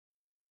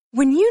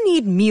When you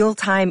need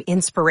mealtime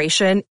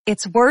inspiration,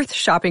 it's worth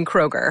shopping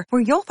Kroger,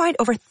 where you'll find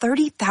over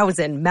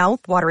 30,000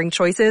 mouth-watering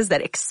choices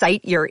that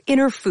excite your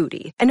inner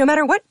foodie. And no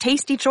matter what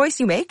tasty choice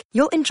you make,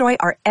 you'll enjoy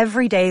our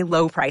everyday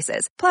low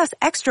prices, plus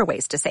extra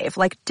ways to save,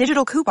 like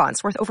digital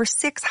coupons worth over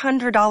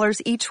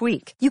 $600 each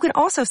week. You can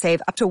also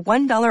save up to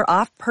 $1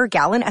 off per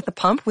gallon at the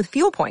pump with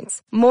fuel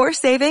points. More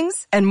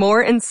savings and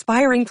more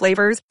inspiring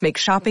flavors make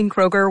shopping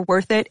Kroger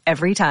worth it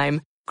every time.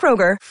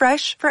 Kroger,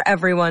 fresh for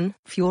everyone.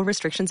 Fuel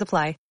restrictions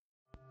apply.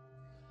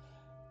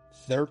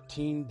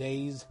 13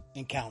 days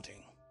and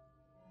counting.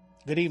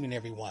 Good evening,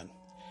 everyone,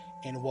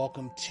 and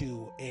welcome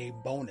to a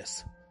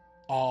bonus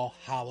All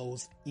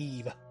Hallows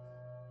Eve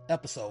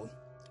episode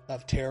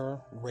of Terror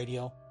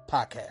Radio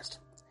Podcast.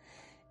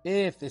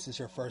 If this is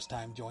your first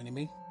time joining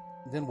me,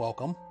 then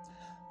welcome.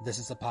 This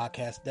is a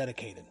podcast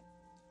dedicated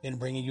in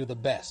bringing you the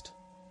best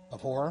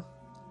of horror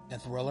and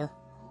thriller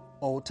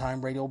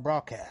old-time radio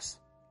broadcasts,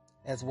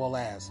 as well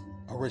as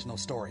original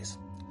stories.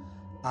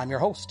 I'm your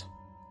host,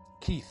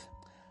 Keith,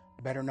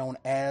 better known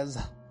as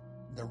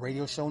the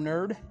Radio Show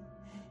Nerd,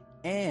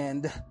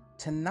 and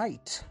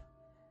tonight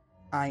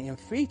I am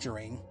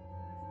featuring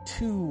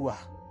two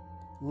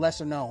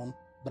lesser known,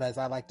 but as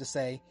I like to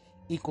say,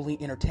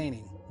 equally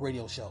entertaining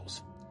radio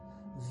shows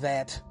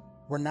that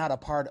were not a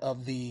part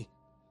of the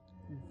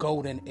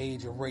golden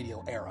age of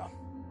radio era.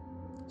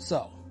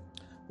 So,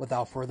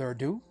 without further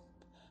ado,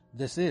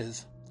 this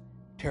is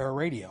Terror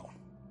Radio.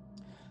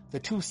 The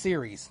two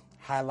series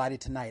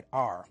highlighted tonight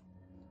are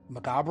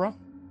Macabre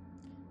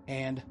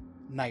and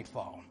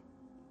Nightfall.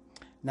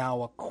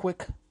 Now, a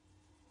quick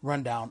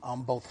rundown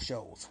on both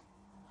shows.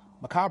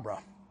 Macabre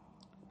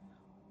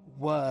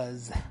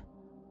was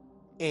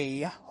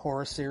a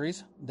horror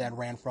series that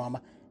ran from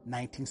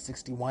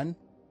 1961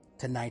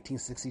 to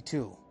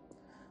 1962.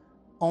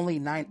 Only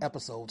 9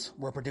 episodes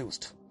were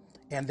produced,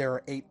 and there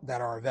are 8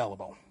 that are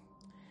available.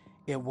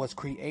 It was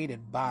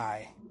created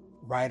by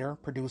writer,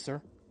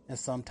 producer, and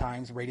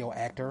sometimes radio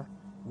actor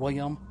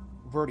William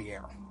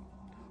Verdier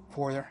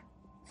for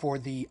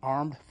the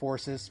Armed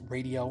Forces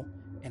Radio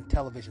and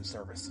Television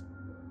Service,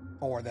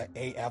 or the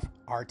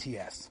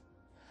AFRTS.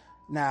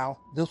 Now,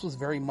 this was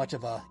very much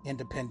of an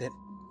independent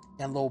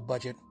and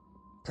low-budget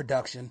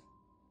production,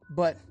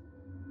 but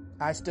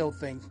I still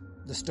think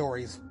the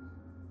stories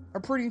are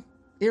pretty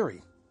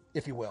eerie,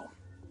 if you will.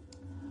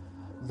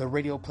 The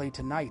radio play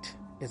tonight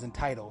is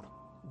entitled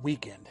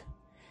Weekend,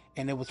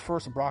 and it was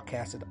first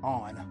broadcasted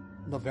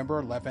on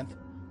November 11th,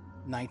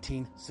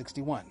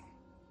 1961.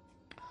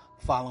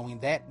 Following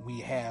that, we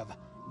have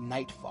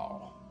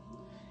Nightfall,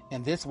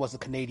 and this was a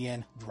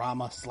Canadian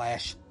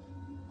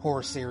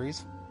drama/horror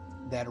series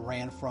that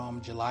ran from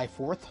July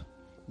 4th,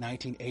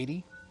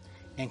 1980,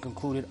 and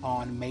concluded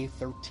on May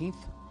 13th,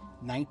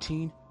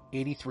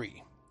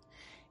 1983.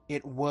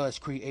 It was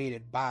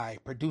created by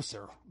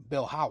producer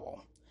Bill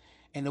Howell,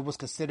 and it was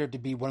considered to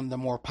be one of the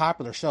more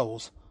popular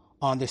shows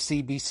on the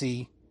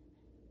CBC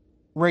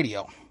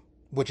radio,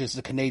 which is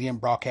the Canadian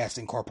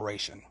Broadcasting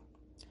Corporation.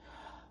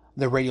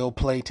 The radio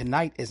play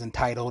tonight is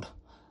entitled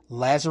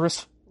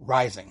Lazarus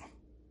Rising,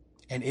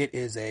 and it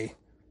is I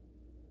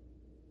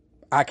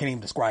can't even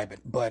describe it,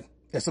 but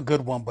it's a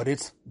good one, but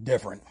it's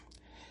different.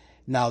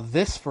 Now,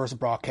 this first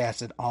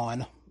broadcasted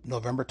on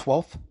November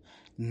 12th,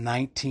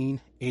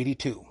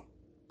 1982.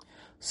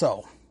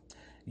 So,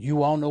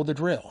 you all know the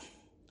drill.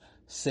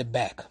 Sit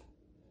back,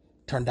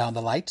 turn down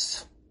the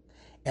lights,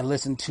 and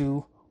listen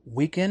to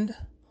Weekend,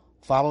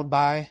 followed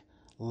by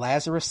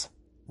Lazarus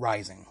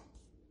Rising.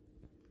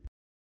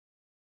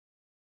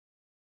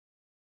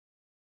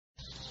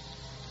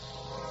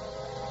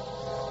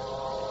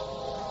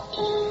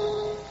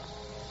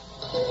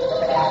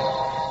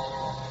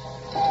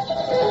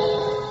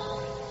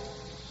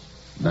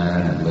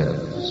 Man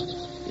lives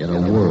in a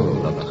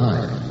world of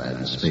time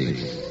and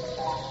space.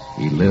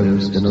 He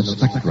lives in a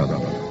spectrum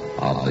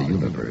of the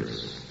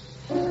universe.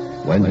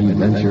 When he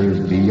ventures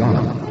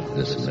beyond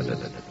this limit,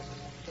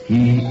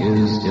 he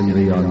is in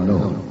the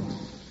unknown,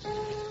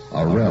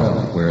 a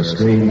realm where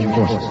strange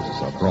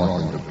forces are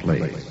brought into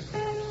play.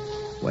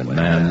 When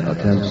man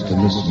attempts to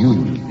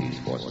misuse these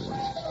forces,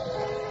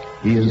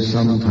 he is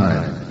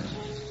sometimes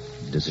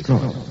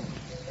destroyed.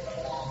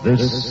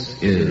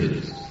 This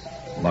is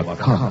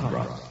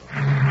Macabre.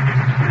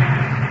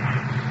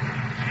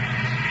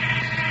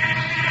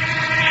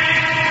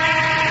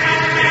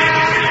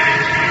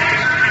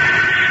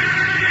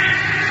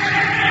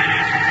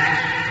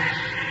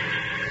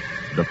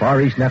 The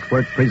Far East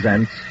Network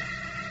presents,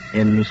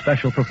 in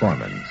special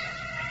performance,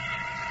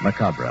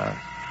 Macabre.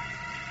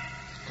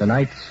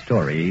 Tonight's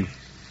story,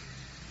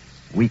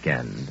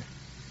 Weekend.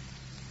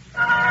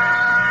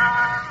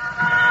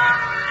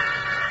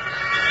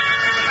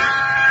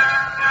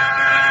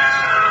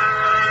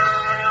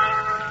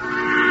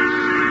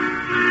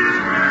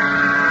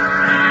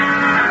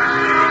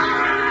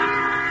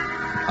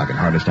 I can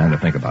hardly stand to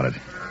think about it.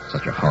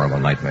 Such a horrible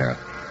nightmare.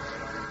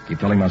 Keep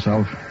telling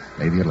myself,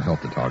 maybe it'll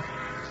help to talk.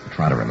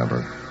 Try to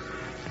remember.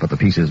 Put the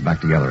pieces back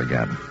together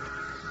again.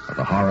 But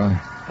the horror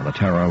and the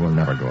terror will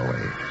never go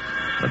away.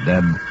 The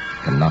dead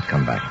cannot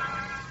come back.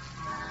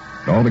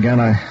 It all began,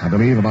 I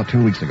believe, about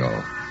 2 weeks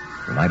ago.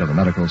 The night of the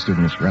medical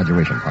students'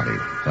 graduation party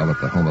fell at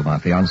the home of my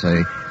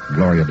fiancée,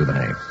 Gloria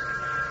Dubonnet.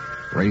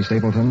 Ray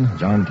Stapleton,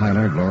 John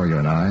Tyler, Gloria,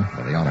 and I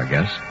were the honor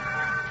guests.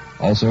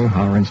 Also,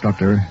 our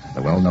instructor,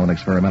 the well-known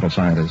experimental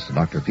scientist,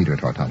 Dr. Peter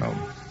Tortano.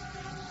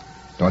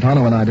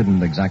 Tortano and I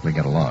didn't exactly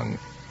get along.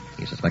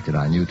 He suspected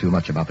I knew too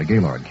much about the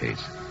Gaylord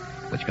case,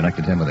 which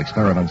connected him with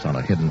experiments on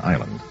a hidden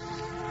island.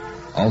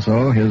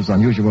 Also, his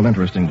unusual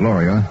interest in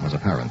Gloria was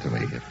apparent to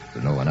me, if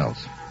to no one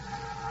else,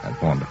 and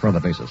formed a further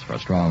basis for a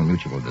strong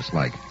mutual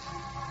dislike.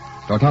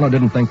 Tortano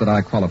didn't think that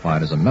I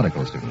qualified as a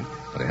medical student,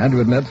 but he had to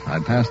admit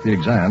I'd passed the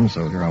exam,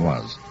 so here I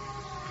was.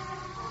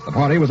 The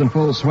party was in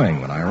full swing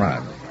when I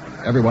arrived.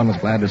 Everyone was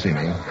glad to see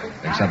me,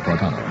 except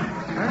Tortano.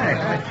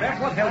 Hi,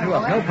 Jack, what held you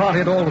up? No party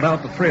at all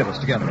without the three of us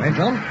together, eh,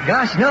 John?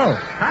 Gosh, no.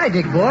 Hi,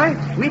 Dick boy.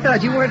 We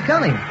thought you weren't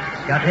coming.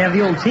 Got to have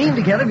the old team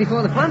together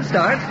before the fun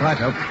starts. Right,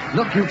 Hope.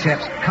 Look, you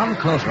chaps, come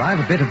closer. I have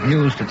a bit of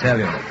news to tell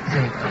you.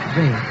 Say,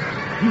 Ray,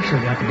 you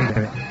sure got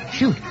the big...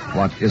 Shoot.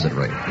 What is it,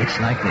 Ray? It's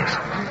like this.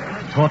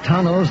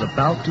 Tortano's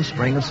about to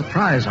spring a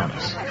surprise on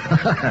us.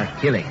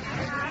 Killing.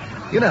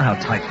 You know how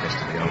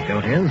tight-fisted the old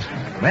goat is.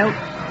 Well,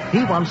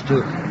 he wants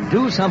to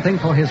do something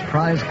for his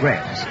prize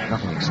grabs.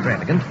 Nothing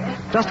extravagant.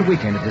 Just a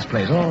weekend at his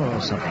place,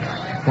 or something like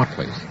that. What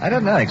place? I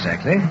don't know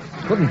exactly.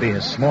 Couldn't be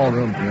his small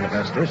room at the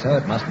university, so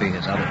it must be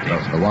his other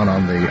place. The one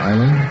on the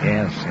island?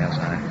 Yes,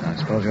 I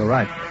suppose you're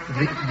right.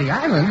 The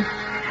island?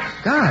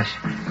 Gosh,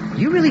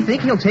 you really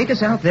think he'll take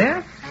us out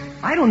there?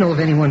 I don't know of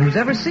anyone who's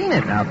ever seen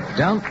it. Now,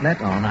 don't let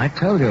on. I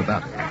told you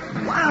about it.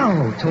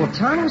 Wow,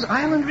 Tortano's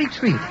Island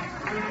Retreat.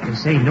 They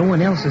say no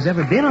one else has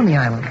ever been on the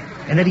island,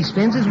 and that he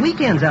spends his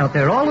weekends out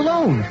there all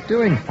alone.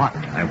 Doing what,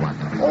 I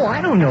wonder? Oh,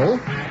 I don't know.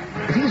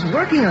 If he's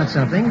working on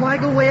something, why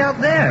go way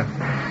out there?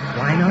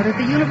 Why not at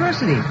the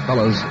university?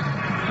 Fellas,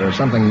 there's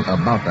something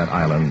about that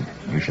island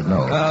you should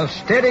know.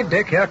 Steady,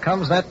 Dick. Here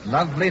comes that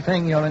lovely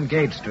thing you're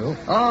engaged to.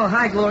 Oh,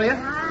 hi, Gloria.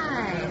 Hi.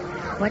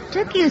 What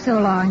took you so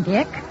long,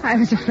 Dick? I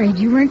was afraid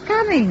you weren't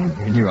coming.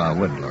 You knew I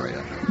would,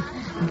 Gloria.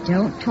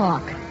 Don't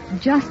talk.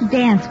 Just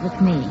dance with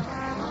me.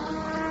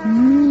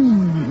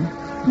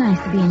 It's nice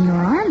to be in your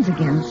arms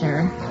again,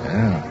 sir.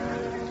 Yeah.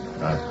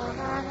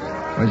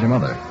 Where's your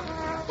mother?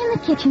 In the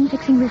kitchen,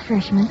 fixing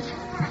refreshments.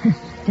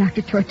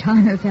 Dr.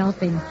 Tortano's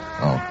helping.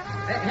 Oh.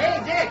 Hey,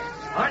 Dick,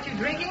 aren't you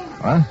drinking?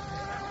 What?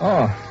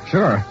 Oh,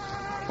 sure.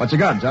 What you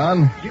got,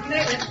 John? You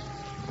name it.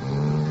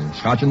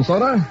 Scotch and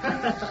soda?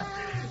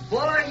 Boy,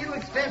 are you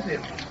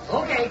expensive.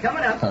 Okay,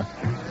 coming up.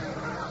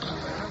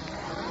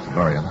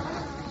 Gloria.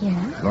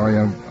 Yeah?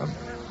 Gloria,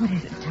 What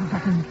is it,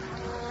 darling?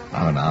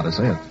 I don't know how to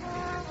say it.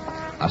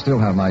 I still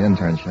have my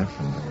internship,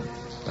 and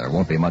there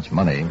won't be much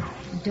money.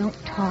 Don't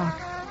talk.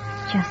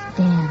 Just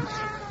dance.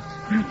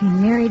 We'll be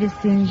married as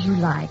soon as you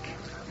like.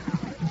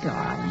 Oh,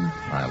 darling.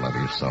 I love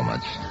you so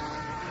much.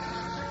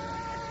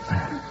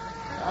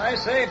 I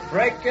say,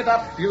 break it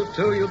up, you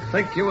two. You'd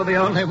think you were the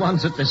only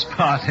ones at this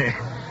party.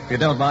 If you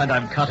don't mind,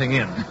 I'm cutting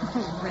in.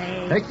 Oh,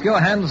 Ray. Take your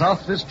hands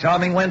off this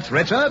charming wench,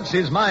 Richard.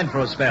 She's mine for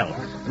a spell.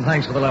 And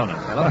thanks for the loan,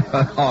 fellow.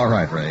 All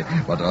right, Ray.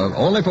 But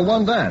only for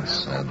one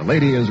dance. The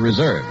lady is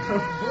reserved. Boy,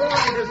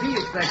 does he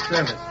expect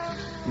service.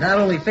 Not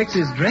only fix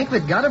his drink,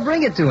 but gotta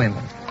bring it to him.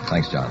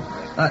 Thanks, John.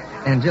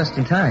 And just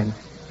in time,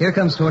 here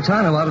comes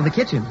Tortano out of the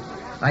kitchen.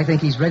 I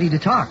think he's ready to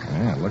talk.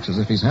 Yeah, it looks as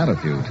if he's had a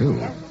few, too.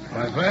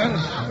 My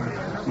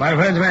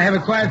friends, may I have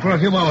it quiet for a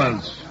few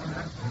moments?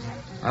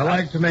 I'd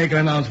like to make an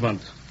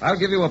announcement. I'll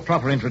give you a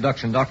proper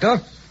introduction,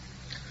 Doctor.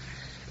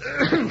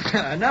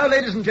 Now,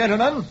 ladies and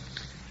gentlemen,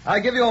 I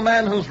give you a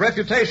man whose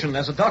reputation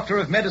as a doctor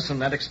of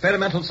medicine and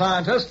experimental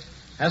scientist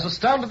has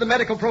astounded the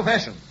medical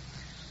profession.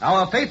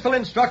 Our faithful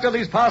instructor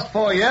these past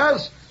 4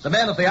 years, the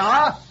man of the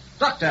hour,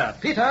 Dr.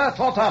 Peter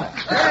Tortano.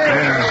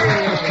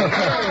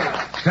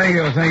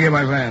 Thank you,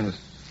 my friends.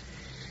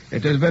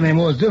 It has been a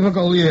most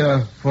difficult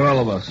year for all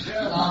of us.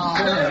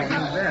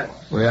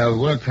 We have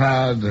worked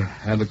hard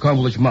and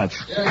accomplished much.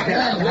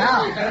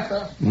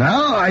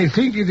 Now I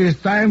think it is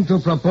time to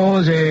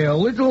propose a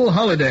little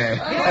holiday.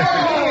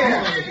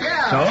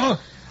 So,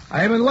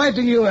 I am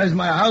inviting you as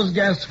my house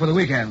guests for the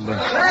weekend.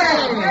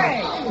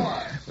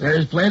 There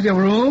is plenty of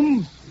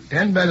room,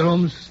 10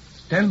 bedrooms,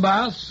 10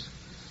 baths,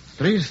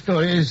 3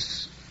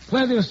 stories,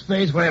 plenty of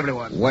space for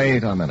everyone.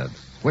 Wait a minute.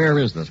 Where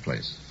is this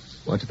place?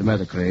 What's the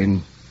matter,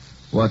 Crane?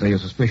 What are you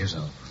suspicious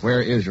of?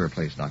 Where is your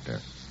place,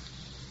 Doctor?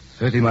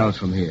 30 miles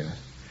from here.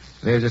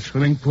 There's a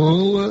swimming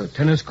pool,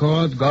 tennis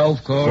court,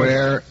 golf course.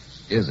 Where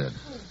is it?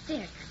 Oh,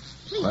 Dick,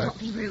 please What? don't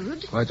be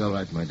rude. Quite all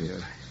right, my dear.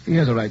 He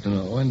has a right to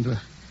know, and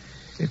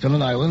it's on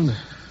an island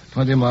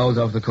 20 miles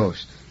off the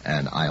coast.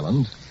 An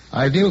island?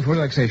 Ideal for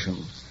relaxation.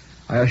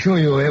 I assure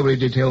you every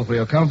detail for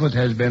your comfort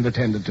has been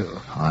attended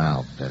to.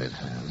 I'll bet it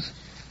has.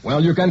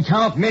 Well, you can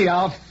count me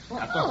out.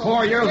 After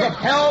 4 years of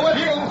hell with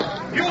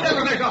you, you'll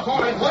never make a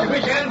 4 in 1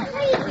 weekend.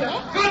 Please, Dick.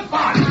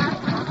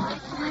 Goodbye.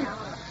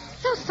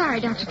 So sorry,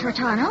 Dr.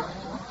 Tortano.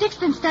 Dick's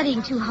been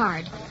studying too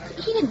hard.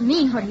 He didn't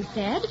mean what he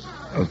said.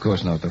 Of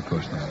course not, of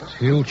course not.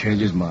 He'll change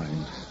his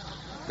mind.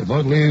 The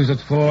boat leaves at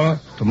 4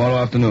 tomorrow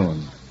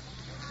afternoon.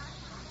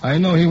 I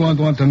know he won't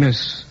want to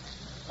miss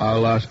our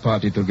last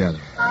party together.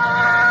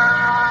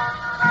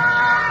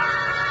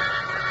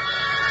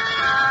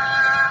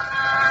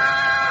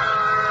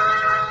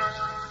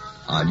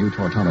 I knew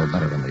Tortano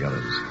better than the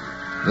others.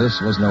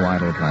 This was no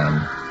idle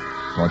plan.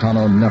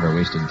 Tortano never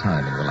wasted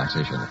time in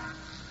relaxation.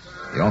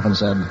 He often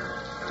said,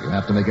 you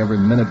have to make every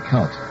minute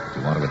count if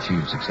you want to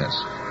achieve success.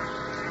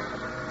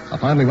 I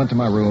finally went to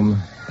my room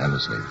and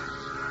was asleep.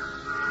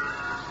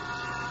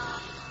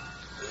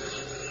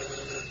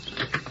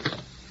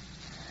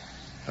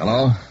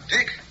 Hello?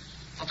 Dick,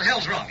 what the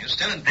hell's wrong? You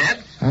still in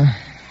bed?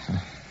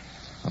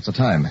 What's the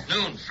time?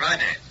 Noon,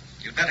 Friday.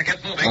 You'd better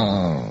get moving.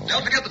 Oh.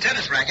 Don't forget the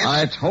tennis rackets.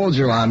 I told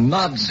you I'm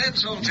not...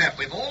 Nonsense, old chap.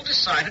 We've all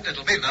decided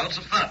it'll be loads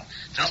of fun.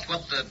 Just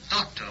what the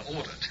doctor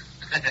ordered.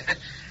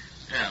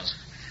 Yes.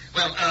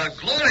 Well,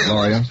 Gloria...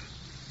 Gloria?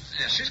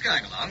 Yes, she's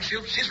going along.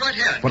 She's right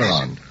here. Put her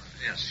on.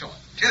 Yes, sure.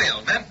 Cheerio,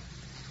 old man.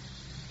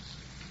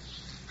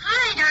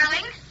 Hi,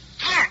 darling.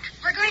 Jack,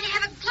 we're going to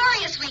have a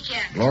glorious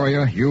weekend.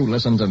 Gloria, you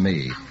listen to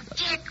me. Oh,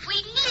 Dick, we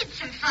need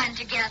some fun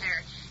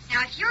together.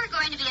 Now, if you're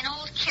going to be an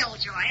old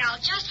killjoy, I'll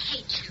just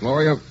hate you.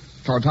 Gloria,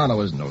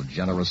 Tortano is no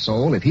generous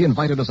soul. If he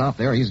invited us out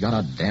there, he's got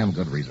a damn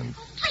good reason.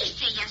 Oh, please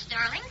say yes,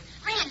 darling.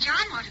 Ray and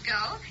John want to go.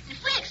 And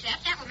if we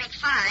accept, that will make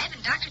 5.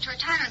 And Dr.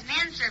 Tortano's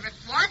manservant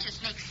want us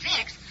make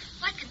 6.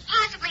 What could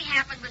possibly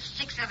happen with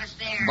 6 of us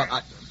there?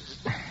 But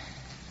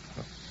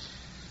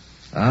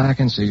I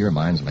can see your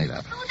mind's made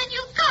up. Oh, then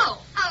you go.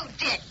 Oh,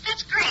 Dick,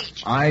 that's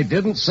great. I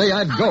didn't say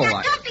I'd go.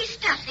 Now, don't be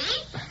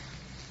stuffy.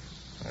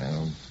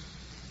 Well,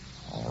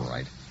 all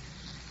right.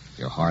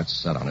 Your heart's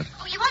set on it.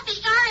 Oh, you won't be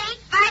sorry.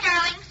 Bye,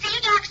 darling. See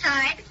you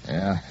dockside.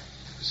 Yeah.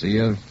 See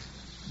you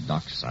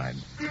dockside.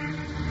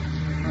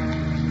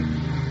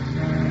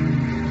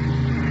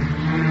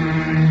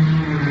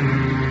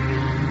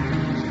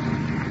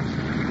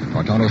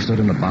 Tortano stood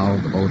in the bow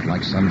of the boat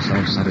like some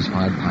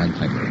self-satisfied pine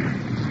climber.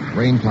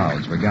 Rain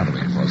clouds were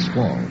gathering for a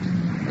squall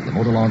as the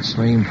motor launch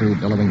streamed through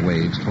billowing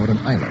waves toward an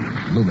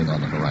island looming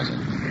on the horizon.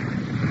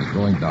 It was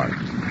growing dark.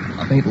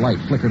 A faint light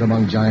flickered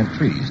among giant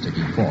trees,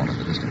 taking form in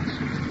the distance.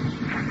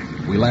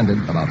 We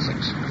landed about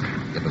 6.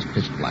 It was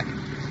pitch black,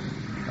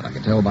 but I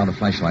could tell by the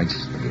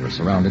flashlights that we were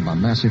surrounded by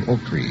massive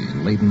oak trees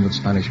laden with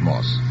Spanish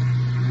moss.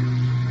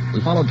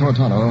 We followed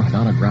Tortano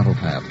down a gravel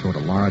path toward a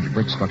large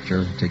brick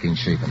structure taking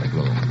shape in the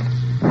gloom.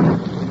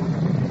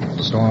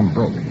 The storm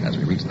broke as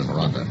we reached the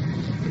veranda.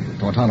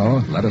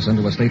 Tortano led us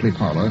into a stately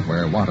parlor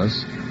where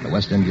Wattis, the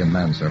West Indian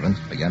manservant,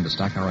 began to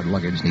stack our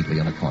luggage neatly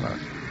in a corner.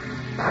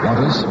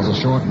 Wattis was a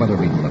short,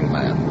 weather-beaten little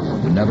man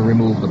who never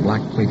removed the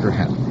black Quaker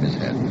hat from his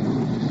head.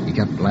 He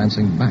kept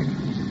glancing back,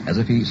 as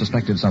if he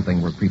suspected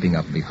something were creeping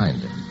up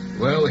behind him.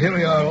 Well, here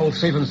we are, all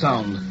safe and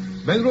sound.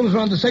 Bedrooms are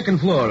on the 2nd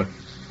floor.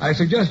 I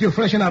suggest you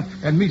freshen up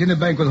and meet in the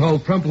banquet hall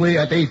promptly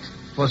at 8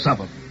 for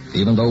supper.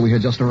 Even though we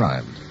had just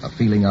arrived, a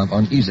feeling of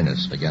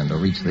uneasiness began to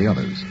reach the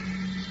others.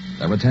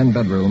 There were 10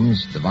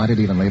 bedrooms, divided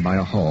evenly by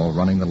a hall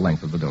running the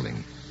length of the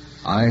building.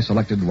 I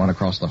selected one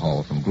across the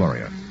hall from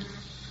Gloria.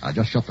 I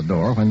just shut the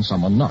door when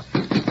someone knocked.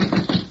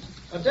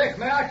 Dick,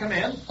 may I come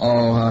in?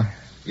 Oh,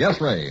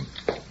 yes, Ray.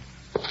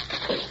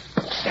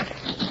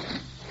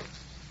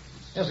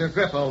 Here's your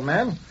grip, old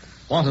man.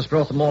 Wantus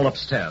brought them all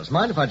upstairs.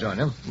 Mind if I join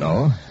him?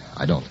 No,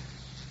 I don't.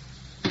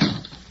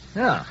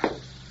 Yeah.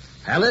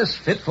 Palace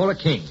fit for a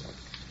king.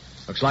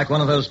 Looks like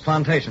one of those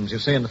plantations you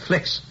see in the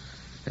flicks.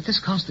 But this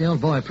cost the old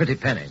boy a pretty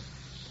penny.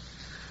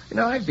 You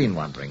know, I've been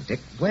wondering,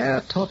 Dick,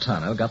 where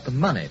Tortano got the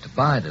money to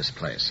buy this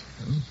place.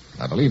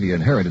 I believe he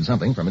inherited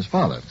something from his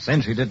father.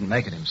 Since he didn't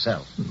make it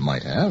himself.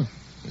 Might have.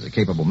 He's a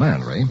capable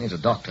man, Ray. He's a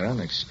doctor, an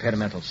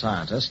experimental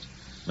scientist.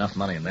 Enough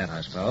money in that,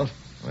 I suppose.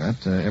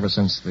 But ever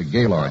since the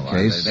Gaylord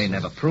case... They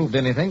never proved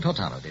anything.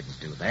 Tortano didn't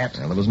do that.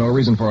 Well, there was no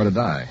reason for her to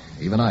die.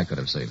 Even I could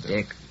have saved her.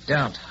 Dick,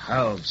 don't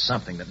hold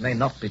something that may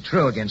not be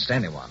true against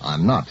anyone.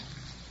 I'm not.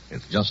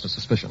 It's just a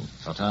suspicion.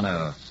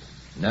 Tortano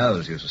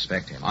knows you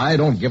suspect him. I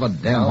don't give a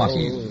damn what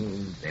he...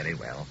 Very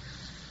well.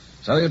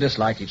 So you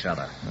dislike each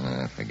other.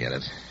 Forget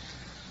it.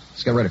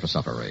 Let's get ready for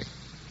supper, Ray.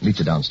 Meet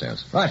you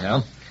downstairs.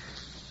 Right-o.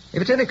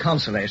 If it's any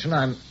consolation,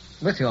 I'm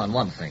with you on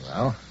one thing,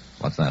 though.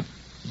 What's that?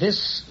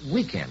 This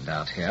weekend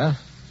out here...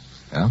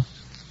 Yeah?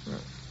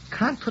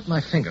 Can't put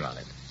my finger on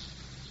it.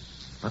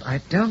 But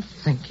I don't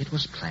think it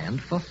was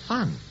planned for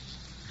fun.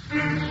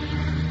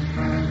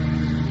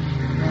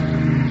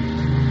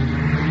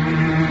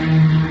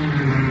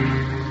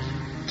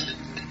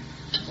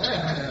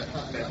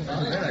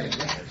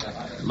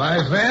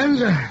 My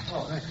friends,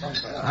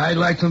 I'd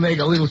like to make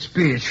a little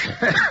speech.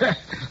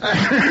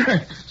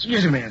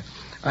 Excuse me.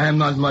 I am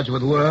not much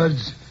with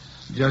words,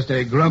 just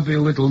a grumpy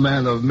little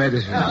man of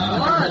medicine.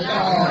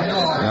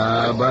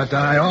 But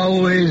I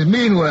always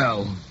mean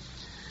well.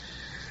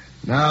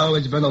 Now,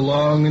 it's been a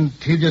long and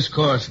tedious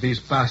course these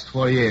past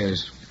 4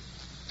 years.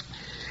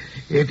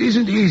 It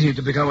isn't easy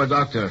to become a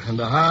doctor, and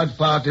the hard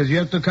part is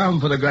yet to come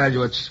for the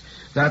graduates,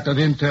 that of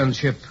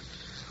internship,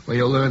 where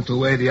you learn to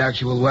weigh the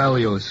actual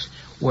values,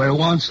 where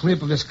one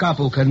slip of the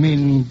scalpel can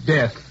mean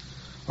death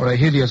or a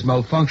hideous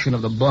malfunction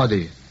of the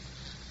body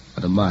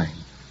or the mind.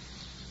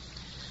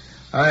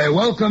 I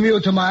welcome you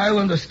to my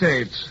island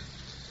estate.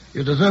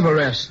 You deserve a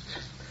rest.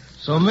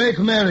 So make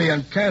merry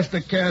and cast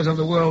the cares of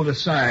the world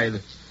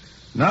aside.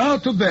 Now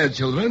to bed,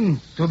 children,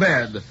 to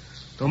bed.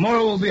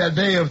 Tomorrow will be a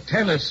day of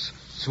tennis,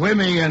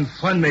 swimming, and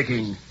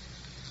fun-making.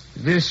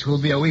 This will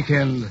be a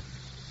weekend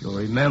you'll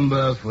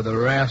remember for the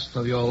rest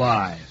of your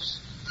lives.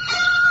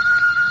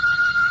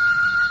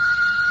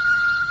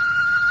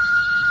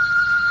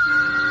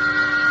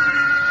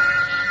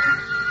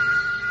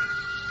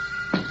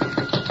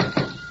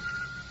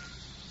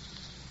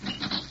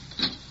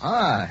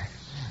 Hi.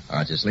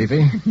 Aren't you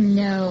sleepy?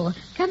 No.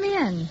 Come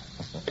in.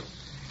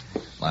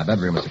 My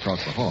bedroom is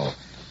across the hall.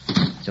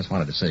 Just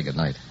wanted to say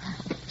goodnight.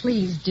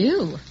 Please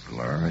do.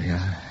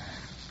 Gloria.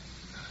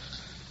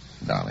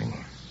 Darling,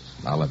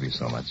 I love you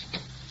so much.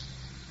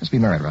 Let's be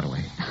married right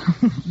away.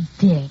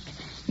 Dick,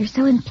 you're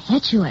so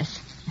impetuous.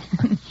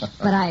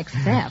 But I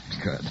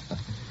accept. Good.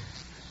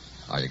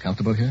 Are you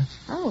comfortable here?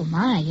 Oh,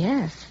 my,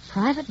 yes.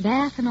 Private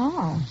bath and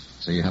all.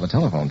 So you have a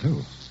telephone,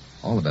 too.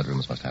 All the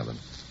bedrooms must have them.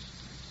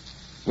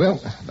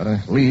 Well,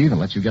 better leave and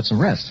let you get some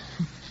rest.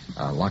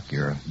 I'll lock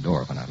your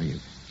door when I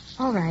leave.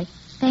 All right.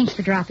 Thanks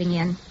for dropping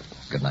in.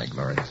 Good night,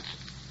 Gloria.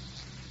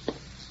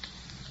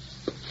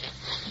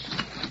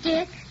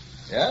 Dick,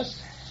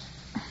 Yes?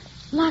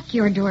 lock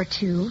your door,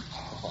 too.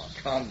 Oh,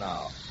 come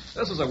now.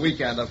 This is a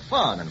weekend of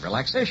fun and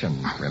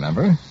relaxation,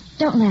 remember?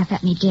 Don't laugh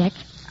at me, Dick.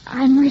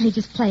 I'm really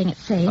just playing it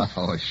safe.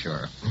 Oh,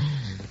 sure.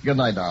 Good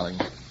night, darling.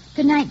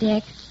 Good night,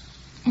 Dick.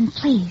 And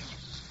please,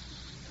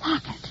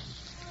 lock it.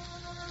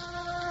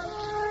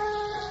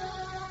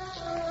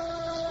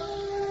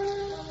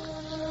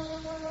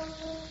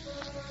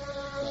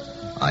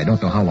 I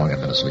don't know how long I'd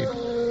been asleep.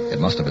 It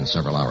must have been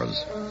several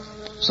hours.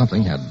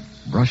 Something had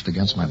brushed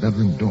against my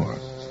bedroom door.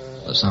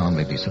 The sound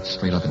made me sit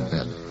straight up in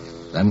bed.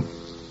 Then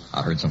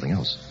I heard something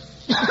else.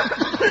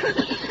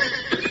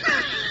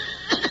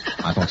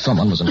 I thought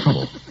someone was in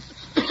trouble.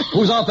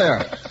 Who's out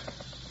there?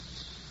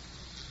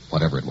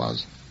 Whatever it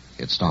was,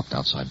 it stopped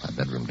outside my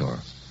bedroom door.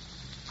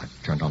 I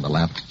turned on the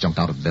lamp, jumped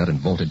out of bed,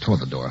 and bolted toward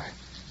the door.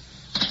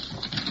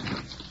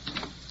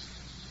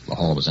 The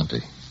hall was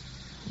empty.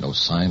 No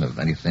sign of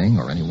anything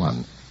or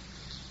anyone.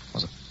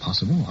 Was it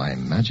possible I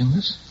imagined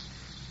this?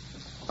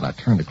 When I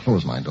turned to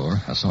close my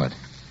door, I saw it.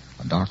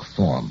 A dark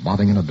form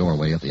bobbing in a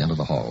doorway at the end of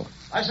the hall.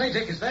 I say,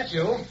 Dick, is that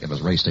you? It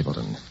was Ray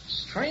Stapleton.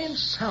 Strange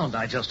sound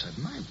I just heard.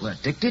 My blood,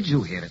 Dick, did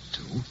you hear it,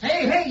 too?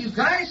 Hey, you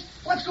guys.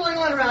 What's going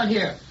on around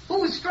here?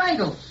 Who was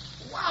strangled?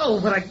 Wow,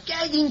 what a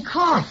gagging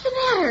cough. What's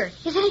the matter?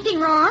 Is anything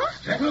wrong?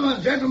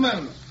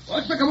 Gentlemen,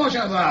 what's the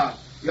commotion about?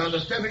 You're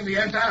disturbing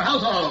the entire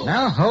household.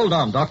 Now, hold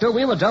on, Doctor.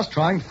 We were just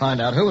trying to find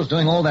out who was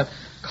doing all that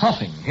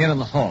coughing here in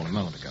the hall a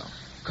moment ago.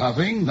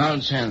 Coughing?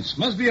 Nonsense.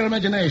 Must be your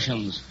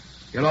imaginations.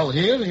 You're all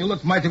here, and you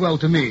look mighty well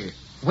to me.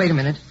 Wait a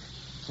minute.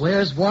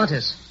 Where's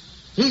Wantus?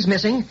 He's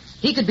missing.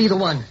 He could be the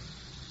one.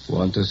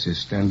 Wantus is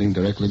standing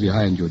directly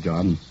behind you,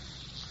 John.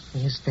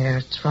 Is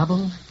there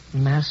trouble,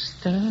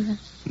 Master?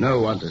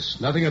 No, Wantus.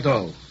 Nothing at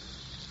all.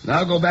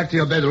 Now go back to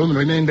your bedroom and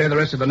remain there the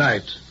rest of the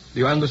night. Do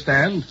you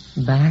understand?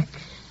 Back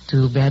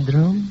to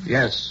bedroom?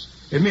 Yes.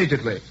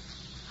 Immediately.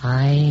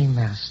 Aye,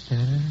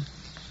 Master.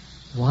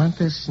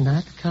 Wantus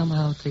not come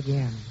out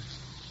again.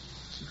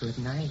 Good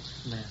night,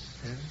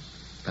 Master.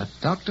 But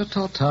Dr.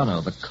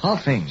 Tortano, the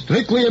coughing.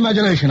 Strictly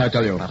imagination, I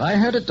tell you. But I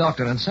heard it,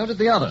 Doctor, and so did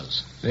the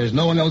others. There's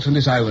no one else on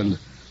this island.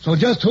 So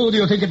just who do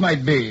you think it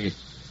might be?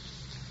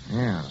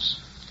 Yes.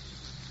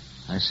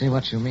 I see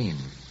what you mean.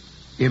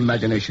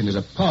 Imagination is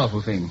a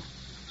powerful thing.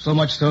 So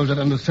much so that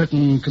under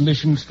certain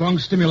conditions, strong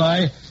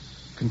stimuli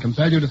can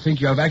compel you to think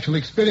you have actually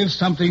experienced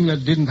something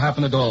that didn't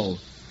happen at all.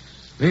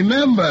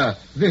 Remember,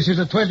 this is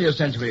the 20th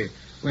century.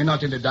 We're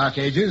not in the Dark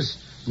Ages.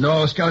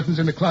 No skeletons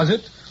in the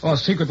closet or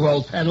secret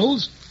wall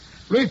panels.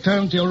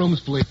 Return to your rooms,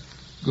 please.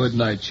 Good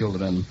night,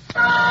 children.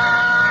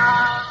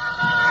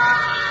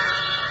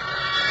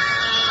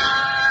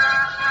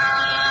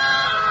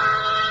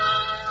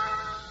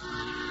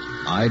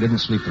 I didn't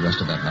sleep the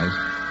rest of that night.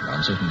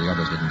 I'm certain the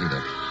others didn't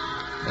either.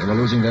 They were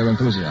losing their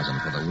enthusiasm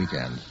for the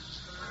weekend.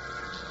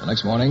 The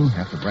next morning,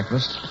 after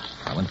breakfast,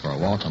 I went for a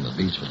walk on the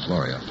beach with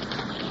Gloria.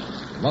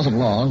 It wasn't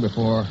long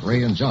before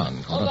Ray and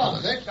John caught up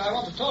with us. Dick. I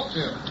want to talk to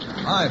you.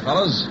 Hi,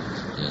 fellas.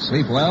 You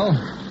sleep well?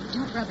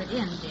 Don't rub it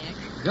in, Dick.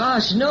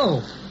 Gosh,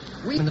 no.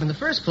 We in the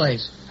first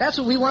place. That's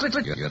what we wanted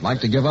to... You'd like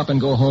to give up and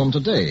go home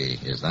today.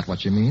 Is that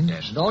what you mean?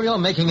 Yes, and all you're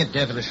making it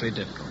devilishly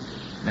difficult.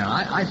 Now,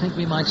 I think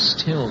we might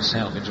still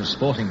salvage a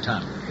sporting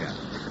title here.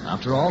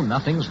 After all,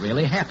 nothing's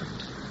really happened.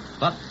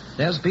 But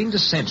there's been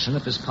dissension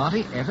at this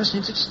party ever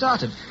since it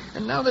started.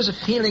 And now there's a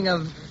feeling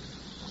of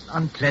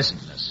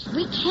unpleasantness.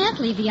 We can't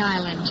leave the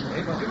island.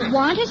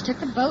 Wantus took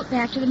the boat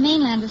back to the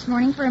mainland this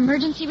morning for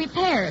emergency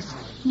repairs.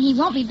 And he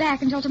won't be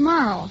back until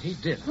tomorrow. He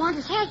did.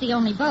 Wantus has the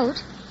only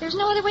boat. There's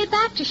no other way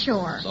back to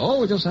shore. So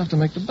we just have to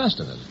make the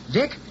best of it.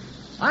 Dick,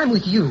 I'm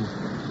with you.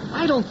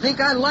 I don't think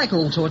I like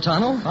old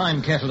Tortano.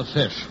 Fine kettle of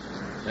fish.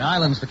 The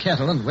island's the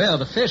kettle, and we're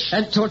the fish.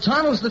 And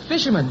Tortano's the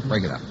fisherman.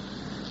 Break it up.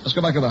 Let's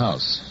go back to the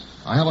house.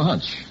 I have a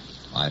hunch.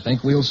 I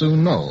think we'll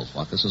soon know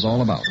what this is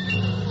all about.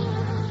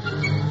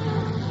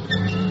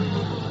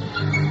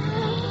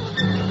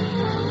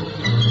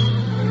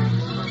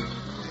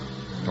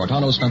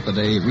 Tortano spent the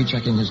day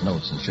rechecking his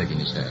notes and shaking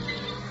his head.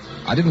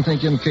 I didn't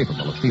think him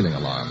capable of feeling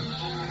alarmed,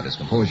 but his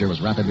composure was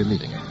rapidly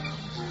leaving him.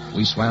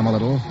 We swam a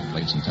little and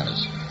played some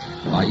tennis.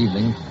 By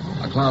evening,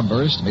 a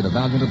cloudburst made a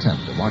valiant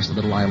attempt to wash the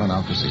little island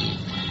out to sea.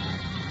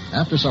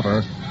 After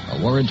supper,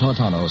 a worried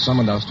Tortano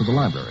summoned us to the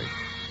library.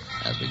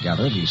 As we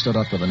gathered, he stood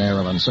up with an air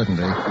of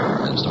uncertainty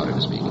and started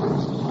to speak.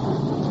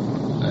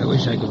 I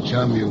wish I could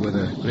charm you with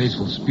a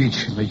graceful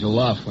speech and make you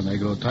laugh when I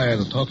grow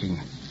tired of talking.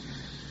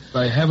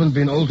 I haven't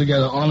been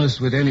altogether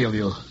honest with any of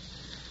you.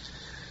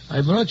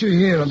 I brought you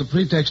here on the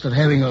pretext of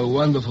having a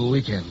wonderful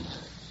weekend.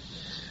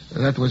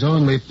 That was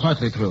only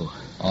partly true.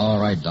 All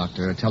right,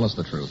 Doctor, tell us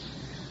the truth.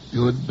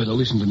 You'd better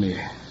listen to me.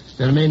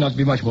 There may not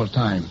be much more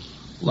time.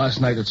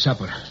 Last night at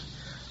supper,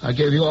 I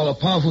gave you all a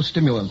powerful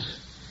stimulant.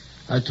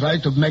 I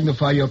tried to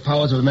magnify your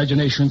powers of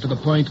imagination to the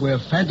point where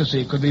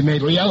fantasy could be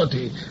made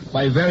reality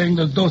by varying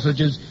the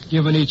dosages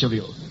given each of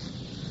you.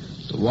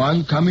 The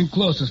one coming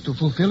closest to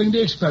fulfilling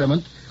the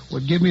experiment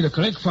would give me the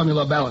correct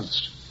formula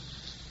balanced.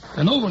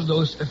 An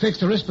overdose affects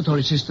the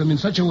respiratory system in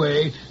such a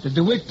way that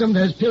the victim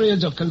has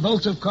periods of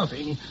convulsive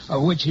coughing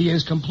of which he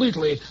is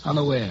completely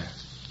unaware.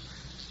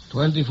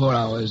 24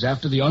 hours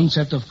after the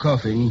onset of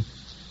coughing,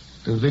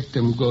 the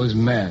victim goes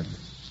mad.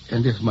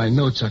 And if my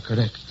notes are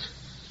correct,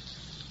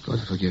 God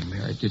forgive me,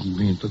 I didn't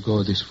mean to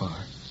go this far.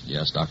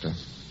 Yes, Doctor?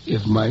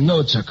 If my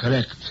notes are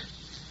correct,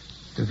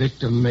 the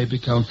victim may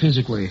become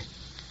physically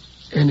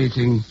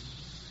anything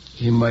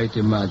he might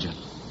imagine.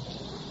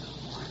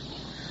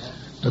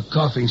 The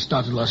coughing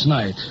started last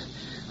night.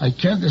 I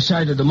can't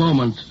decide at the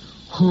moment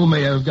who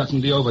may have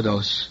gotten the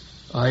overdose.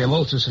 I am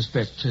also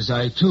suspect, as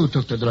I too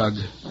took the drug.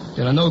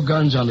 There are no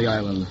guns on the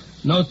island,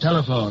 no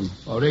telephone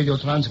or radio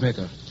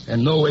transmitter,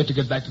 and no way to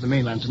get back to the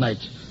mainland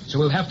tonight. So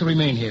we'll have to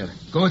remain here.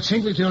 Go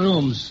singly to your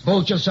rooms.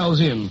 Bolt yourselves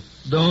in.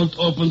 Don't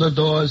open the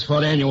doors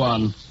for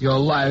anyone. Your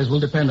lives will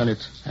depend on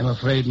it. I'm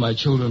afraid, my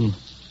children,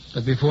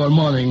 that before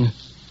morning,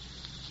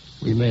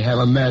 we may have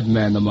a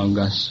madman among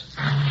us.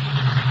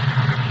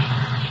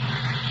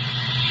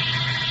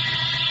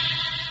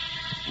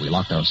 We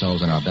locked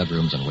ourselves in our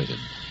bedrooms and waited.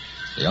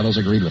 The others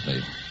agreed with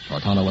me.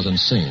 Tortano was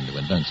insane to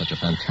invent such a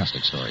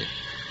fantastic story.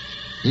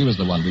 He was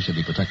the one we should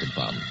be protected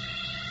from.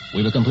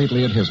 We were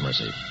completely at his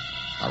mercy.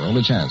 Our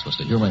only chance was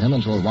to humor him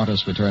until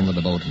Wantus returned with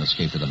the boat and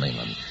escaped to the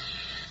mainland.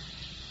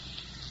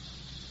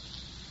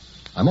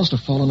 I must have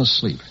fallen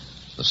asleep.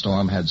 The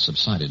storm had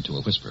subsided to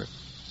a whisper.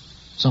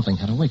 Something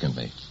had awakened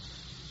me.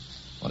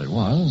 What it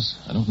was,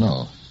 I don't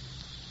know.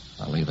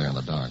 I lay there in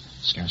the dark,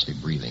 scarcely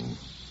breathing,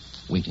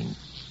 waiting.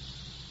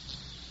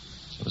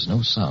 There was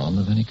no sound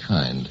of any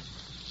kind.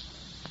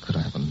 Could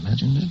I have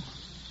imagined it?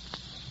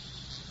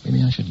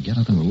 Maybe I should get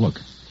up and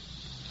look.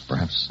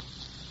 Perhaps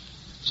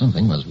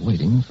something was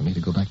waiting for me to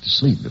go back to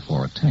sleep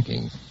before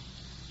attacking.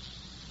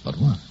 But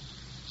what?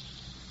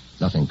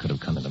 Nothing could have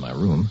come into my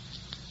room.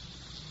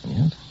 And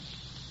yet,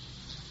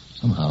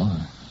 somehow,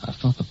 I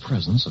felt the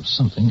presence of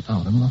something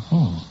out in the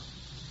hall.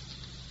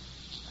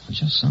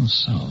 Just some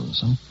sound,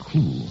 some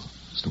clue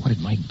as to what it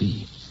might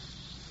be.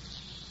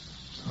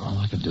 All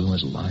I could do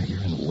was lie here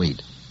and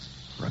wait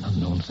for an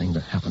unknown thing to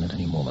happen at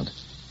any moment.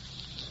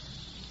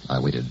 I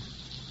waited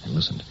and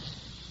listened.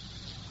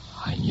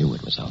 I knew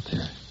it was out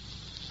there.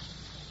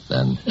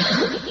 Then,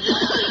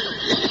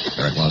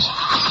 there it was.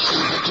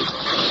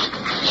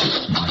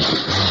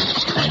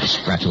 It's trying to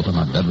scratch open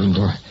my bedroom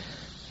door.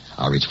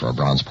 I reached for a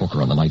bronze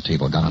poker on the night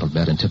table, got out of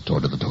bed, and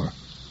tiptoed to the door.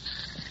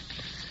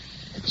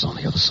 It was on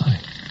the other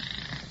side.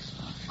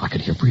 I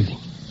could hear breathing.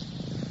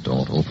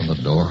 Don't open the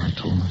door, I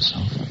told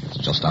myself. It's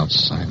just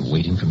outside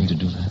waiting for me to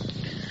do that.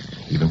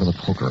 Even with a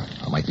poker,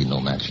 I might be no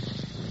match.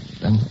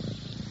 Then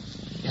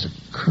it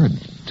occurred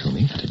to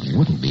me that it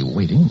wouldn't be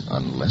waiting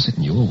unless it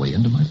knew a way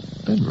into my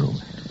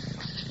bedroom.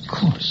 Of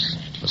course,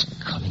 it was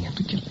coming in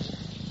to get me.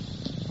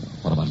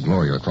 What about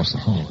Gloria across the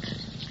hall?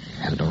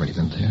 Had it already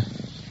been there?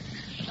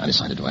 I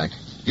decided to act.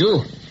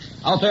 You,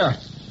 out there.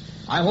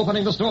 I'm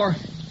opening this door.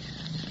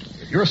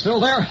 If you're still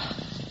there,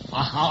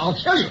 I'll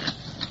kill you.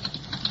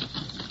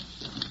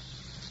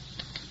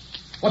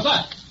 What's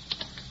that?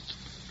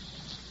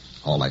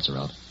 All lights are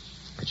out.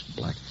 Pitch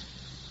black.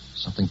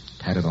 Something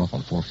padded off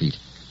on 4 feet.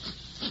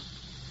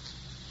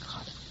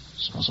 God, it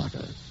smells like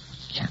a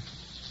cat.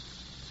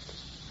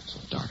 It's so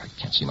dark I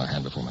can't see my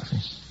hand before my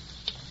face.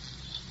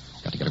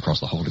 Got to get across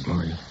the hall to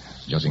Gloria.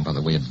 Judging by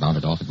the way it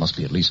bounded off, it must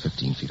be at least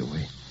 15 feet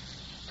away.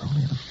 If I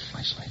only had a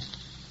flashlight.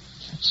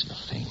 Can't see a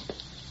thing.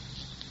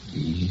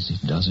 Easy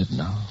does it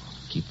now.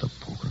 Keep the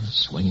poker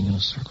swinging in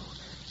a circle.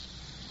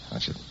 I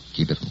should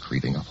keep it from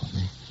creeping up on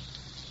me.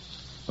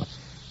 But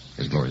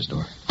here's Gloria's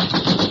door.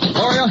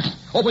 Gloria,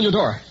 open your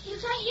door.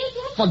 Is that you,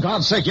 Dick? For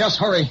God's sake, yes,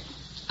 hurry.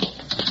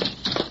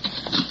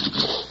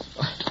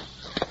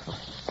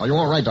 Are you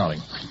all right,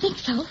 darling? I think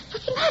so.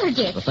 What's the matter,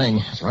 Dick? The thing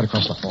is right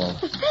across the hall.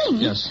 The thing?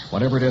 Yes,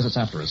 whatever it is, it's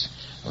after us.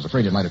 I was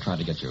afraid it might have tried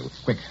to get you.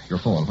 Quick, your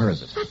phone, where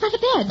is it? Right by the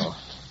bed. Oh.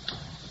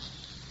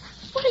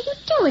 What are you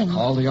doing?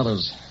 All the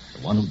others.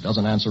 The one who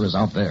doesn't answer is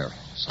out there.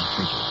 Some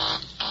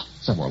creature.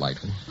 Set more light,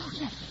 will you? Oh,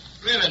 yes.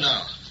 Really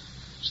now.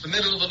 It's the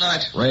middle of the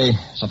night. Ray,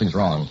 something's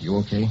wrong. You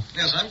okay?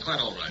 Yes, I'm quite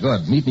all right.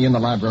 Good. Meet me in the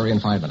library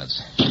in 5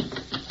 minutes.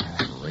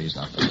 Ray's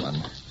not the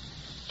one.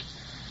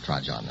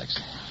 Try John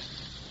next.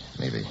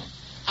 Maybe.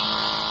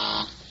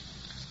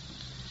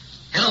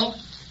 Hello?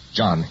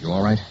 John, you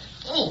all right?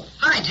 Oh,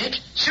 hi, Dick.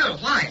 Sure,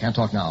 why? Can't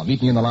talk now.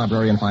 Meet me in the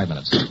library in 5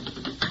 minutes.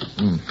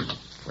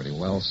 Pretty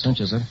well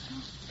cinches it.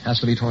 Has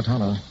to be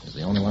Tortano. He's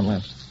the only one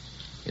left.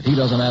 If he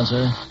doesn't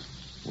answer,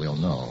 we'll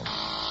know.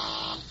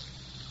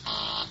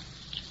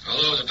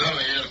 Hello, Tortano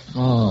here.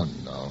 Oh,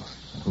 no.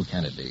 Who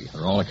can it be?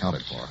 They're all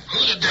accounted for.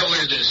 Who the devil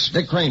is this?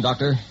 Dick Crane,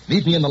 Doctor.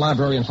 Meet me in the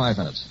library in 5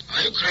 minutes.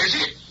 Are you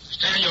crazy?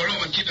 Stay in your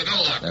room and keep the door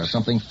locked. There's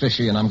something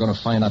fishy, and I'm going to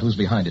find out who's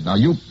behind it. Now,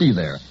 you be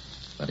there.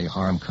 If any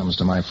harm comes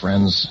to my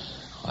friends,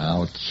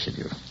 I'll kill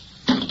you.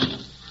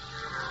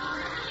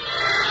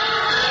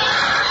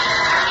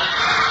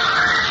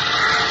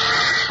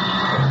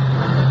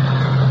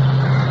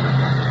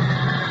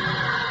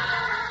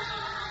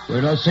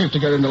 We're not safe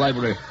together in the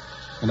library.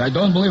 And I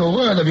don't believe a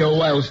word of your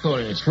wild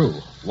story. It's true.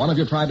 One of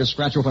you tried to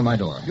scratch open my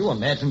door. You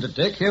imagined it,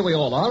 Dick. Here we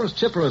all are, as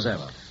chipper as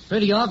ever.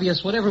 Pretty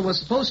obvious whatever was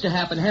supposed to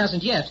happen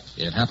hasn't yet.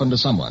 It happened to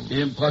someone.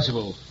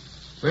 Impossible.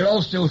 We're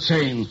all still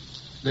sane.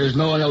 There's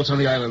no one else on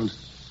the island.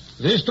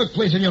 This took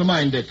place in your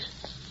mind, Dick.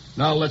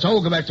 Now let's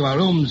all go back to our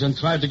rooms and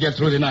try to get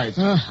through the night.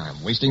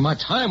 I'm wasting my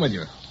time with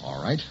you.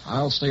 All right,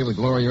 I'll stay with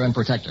Gloria and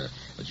protect her.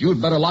 But you'd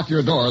better lock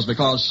your doors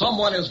because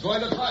someone is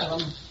going to try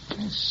them.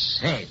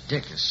 Say,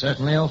 Dick is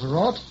certainly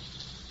overwrought.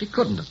 He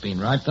couldn't have been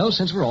right, though,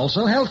 since we're all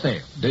so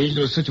healthy.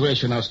 Dangerous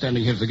situation now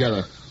standing here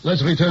together.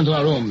 Let's return to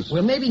our rooms.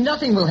 Well, maybe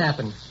nothing will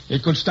happen.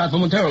 It could start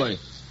momentarily.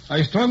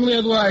 I strongly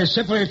advise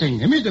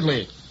separating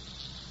immediately.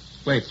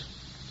 Wait.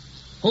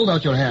 Hold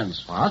out your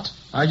hands. What?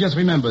 I just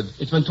remembered.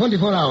 It's been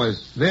 24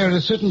 hours. There is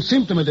a certain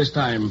symptom at this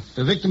time.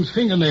 The victim's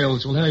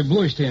fingernails will have a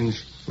bluish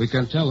tinge. We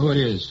can tell who it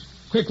is.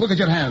 Quick, look at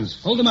your hands.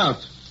 Hold them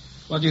out.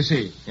 What do you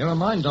see? Here are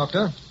mine,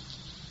 Doctor.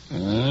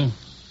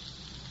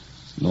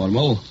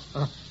 Normal.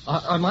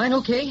 Are mine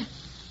okay?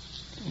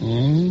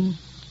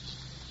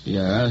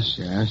 Yes.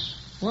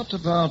 What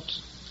about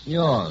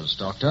yours,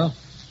 Doctor?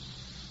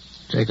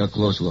 Take a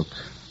close look.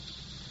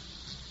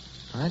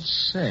 I'd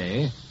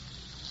say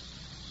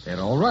they're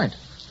all right.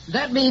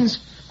 That means...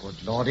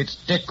 Good Lord, it's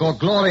Dick or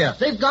Gloria.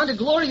 They've gone to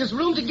Gloria's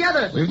room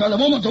together. We've not a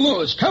moment to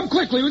lose. Come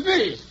quickly with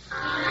me.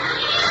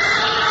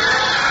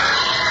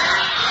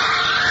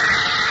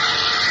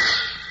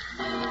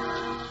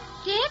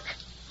 Dick,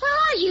 where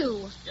are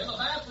you? In the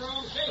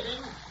bathroom,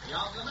 shaving. Be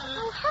out in a minute.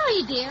 Oh,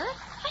 hurry, dear.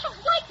 I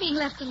don't like being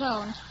left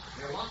alone.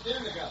 We're locked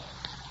in together.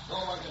 No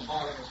one can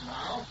bother us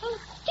now. Oh,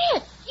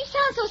 Dick, you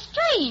sound so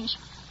strange.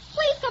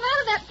 Please come out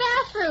of that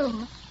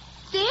bathroom.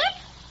 Dick?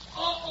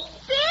 Oh.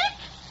 Dick?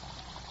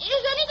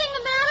 Is anything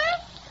the matter?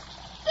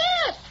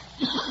 Dick!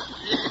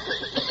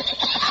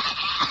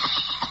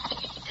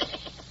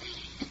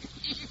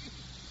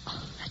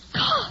 That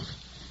cough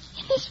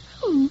in this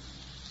room.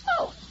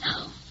 Oh, no.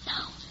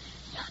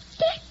 Not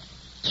Dick.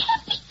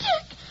 Can't be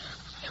Dick.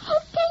 I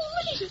won't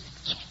believe it.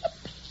 Can't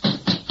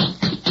be.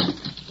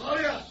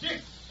 Gloria, Dick,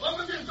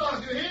 open this door.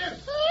 Do you hear? Who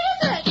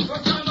is it?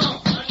 What's going on?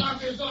 I lock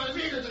this door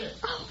immediately.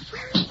 Oh,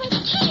 where is my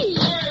key?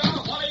 Gloria,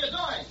 what are you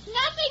doing?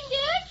 Nothing,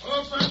 Dick.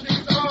 Open this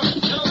door.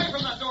 Get away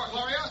from that door,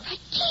 Gloria. My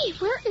key.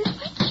 Where is my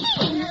key?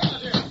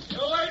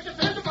 You like to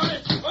depend upon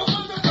it.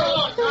 Open the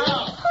door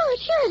now. Oh,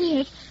 here it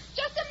is.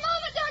 Just a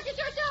moment, Dr.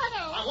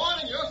 Giordano. I'm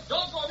warning you.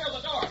 Don't go near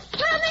the door.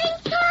 Coming.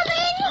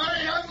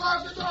 Hurry, unlock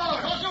the door.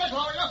 Don't do it,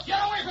 Gloria. Get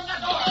away from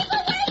that door. Keep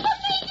away from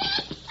me,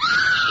 Dick.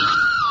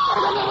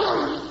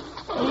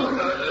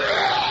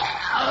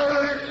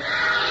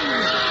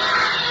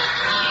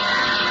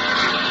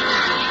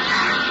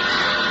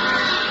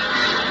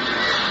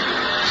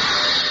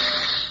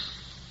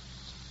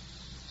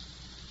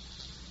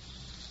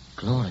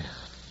 Gloria.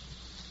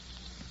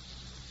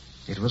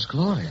 It was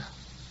Gloria.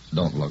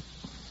 Don't look,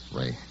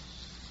 Ray.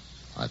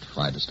 I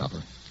tried to stop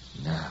her.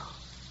 No.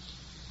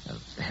 No,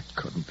 that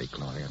couldn't be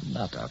Gloria.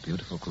 Not our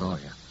beautiful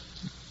Gloria.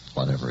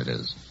 Whatever it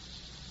is,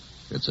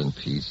 it's in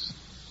peace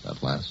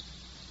at last.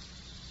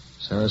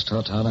 Sarah's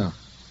Tortano.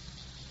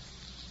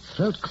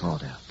 Throat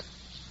clawed out.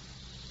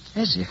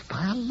 As if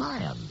by a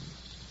lion.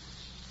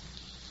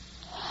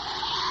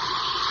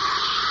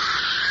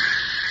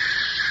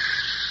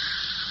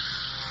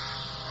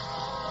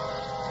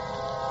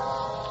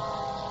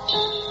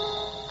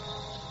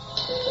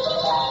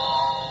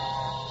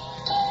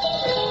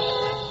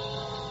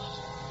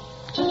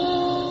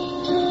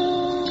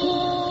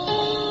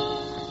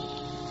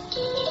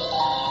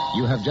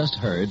 You have just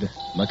heard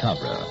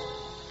Macabre,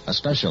 a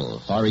special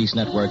Far East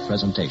Network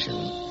presentation.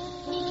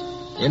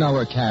 In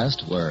our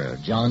cast were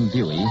John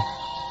Dewey,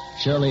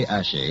 Shirley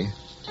Ashe,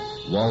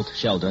 Walt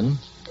Sheldon,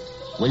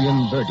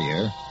 William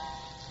Verdier,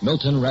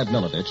 Milton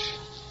Radmilovich,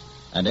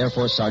 and Air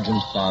Force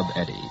Sergeant Bob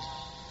Eddy.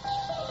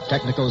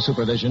 Technical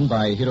supervision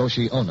by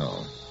Hiroshi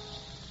Ono.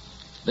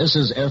 This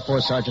is Air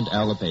Force Sergeant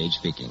Al LePage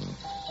speaking.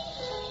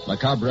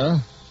 Macabre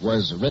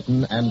was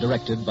written and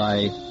directed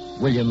by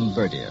William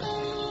Verdier.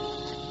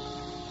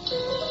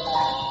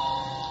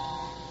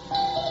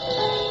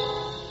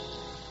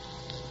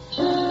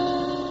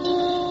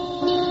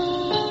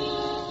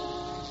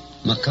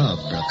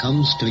 Macabre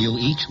comes to you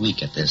each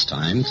week at this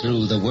time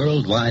through the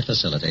worldwide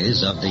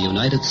facilities of the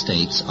United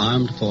States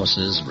Armed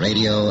Forces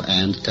Radio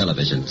and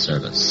Television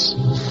Service.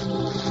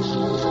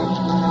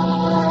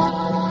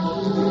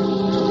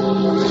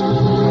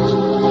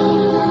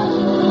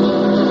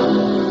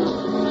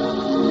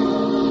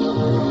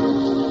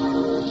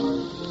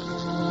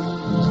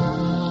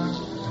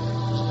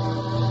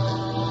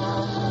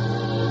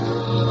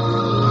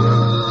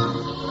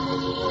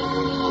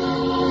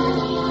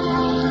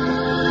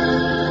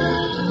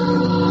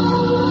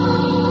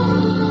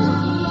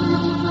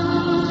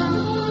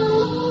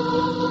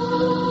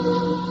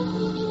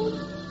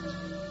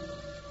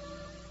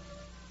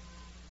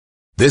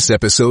 This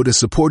episode is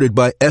supported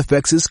by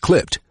FX's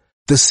Clipped,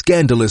 the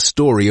scandalous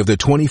story of the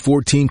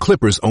 2014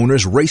 Clippers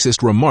owner's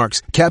racist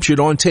remarks captured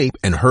on tape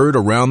and heard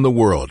around the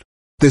world.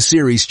 The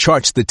series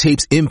charts the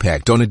tape's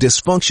impact on a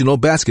dysfunctional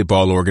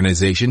basketball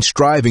organization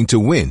striving to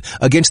win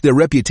against their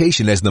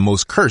reputation as the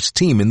most cursed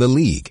team in the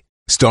league.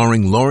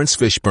 Starring Lawrence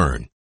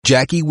Fishburne,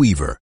 Jackie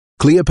Weaver,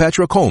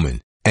 Cleopatra Coleman,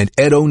 and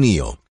Ed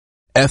O'Neill.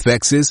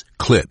 FX's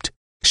Clipped,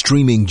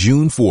 streaming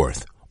June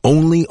 4th,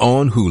 only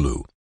on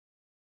Hulu.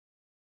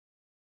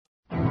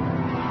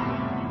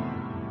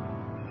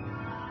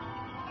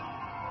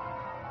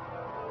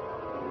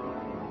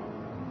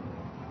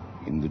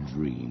 In the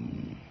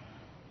dream,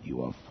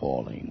 you are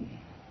falling,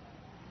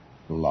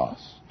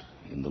 lost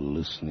in the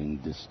listening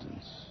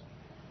distance,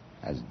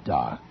 as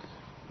dark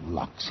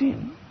locks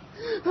in.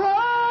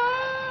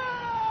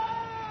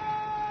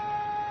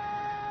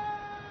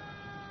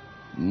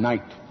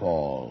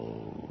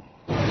 Nightfall.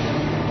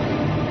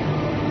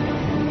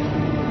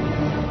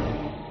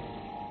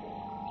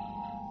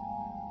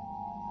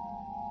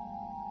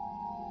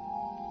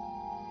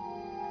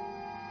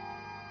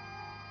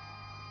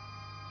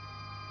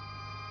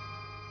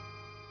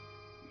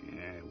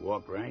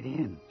 Walked right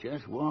in.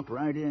 Just walked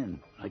right in.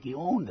 Like he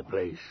owned the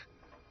place.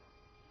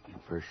 And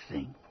first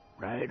thing,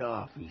 right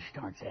off, he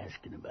starts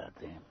asking about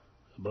them.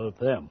 About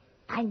them?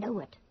 I knew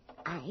it.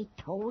 I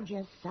told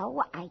you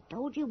so. I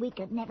told you we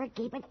could never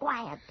keep it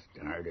quiet.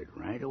 Started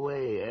right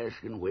away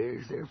asking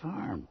where's their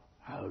farm.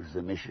 How's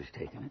the missus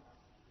taking it?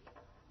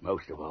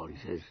 Most of all, he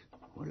says,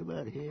 what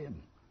about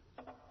him?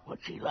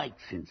 What's he like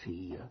since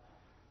he,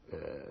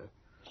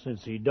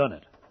 Since he done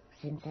it?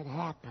 Since it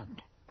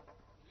happened.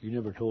 You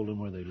never told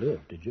him where they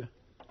lived, did you?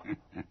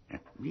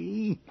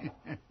 Me?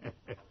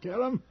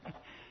 Tell him?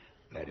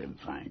 Let him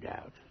find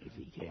out, if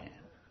he can.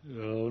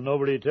 Oh,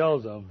 nobody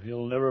tells him.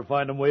 He'll never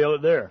find him way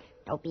out there.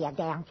 Don't be a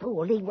damn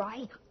fool,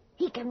 Leroy.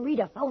 He can read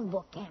a phone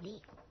book, can't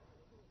he?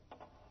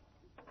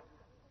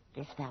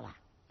 This fella,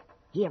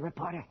 he a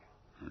reporter?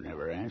 I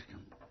never asked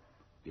him.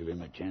 Give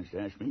him a chance to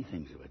ask me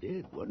things if I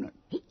did, wouldn't it?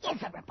 He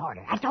is a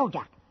reporter, I told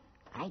you.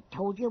 I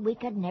told you we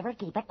could never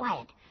keep it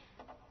quiet.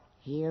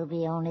 He'll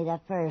be only the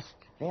first.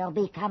 They'll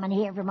be coming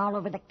here from all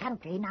over the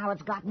country now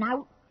it's gotten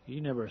out. He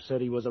never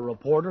said he was a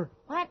reporter.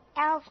 What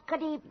else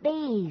could he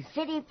be?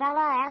 City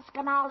fella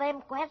asking all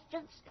them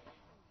questions?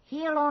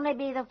 He'll only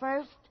be the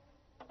first.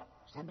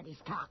 Somebody's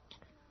talked.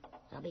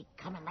 They'll be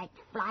coming like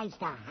flies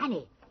to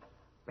honey.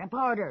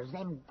 Reporters,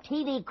 them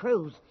TV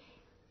crews,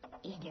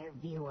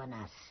 interviewing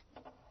us.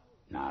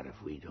 Not if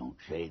we don't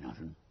say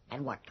nothing.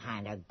 And what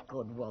kind of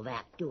good will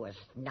that do us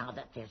now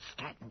that they're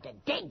starting to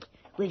dig?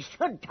 We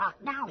should talk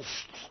now.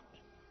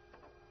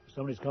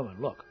 Somebody's coming,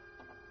 look.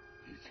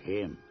 It's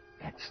him.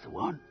 That's the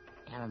one.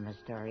 Tell them the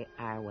story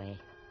our way.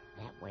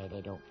 That way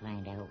they don't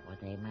find out what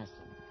they mustn't,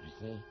 you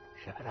see?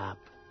 Shut up.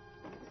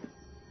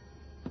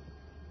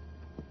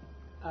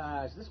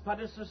 Is this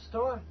Putter's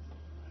store?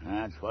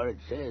 That's what it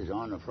says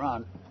on the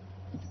front.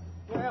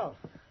 Well,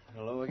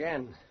 hello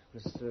again,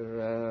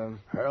 Mr.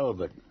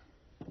 Hurlbut.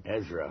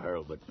 Ezra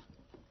Hurlbut.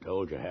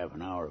 Told you half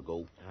an hour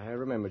ago. I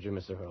remembered you,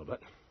 Mr. Hurlbut.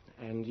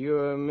 And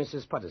you're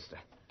Mrs. Puddester.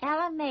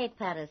 Ellen May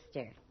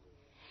Puddester.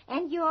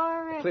 And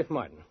you're... Cliff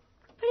Martin.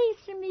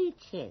 Pleased to meet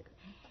you.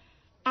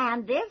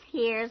 And this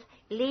here's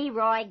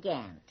Leroy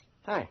Gant.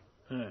 Hi.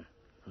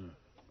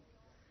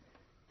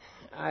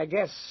 I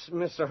guess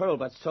Mr.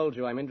 Hurlbut's told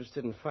you I'm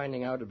interested in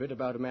finding out a bit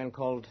about a man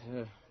called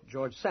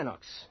George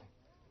Sannox.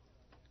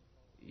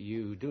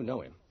 You do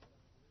know him?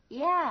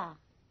 Yeah.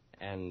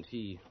 And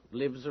he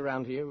lives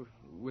around here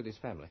with his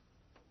family?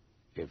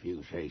 If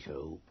you say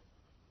so.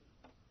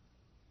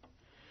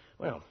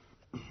 Well,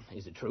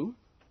 is it true?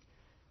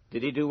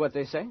 Did he do what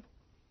they say?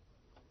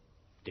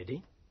 Did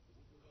he?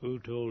 Who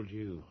told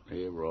you?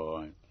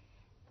 Leroy.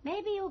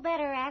 Maybe you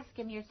better ask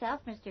him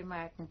yourself, Mr.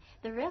 Martin.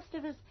 The rest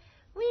of us,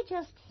 we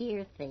just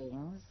hear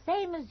things,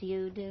 same as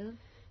you do.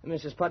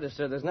 Mrs.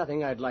 Puddester, there's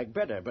nothing I'd like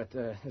better, but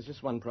there's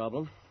just one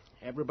problem.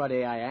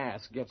 Everybody I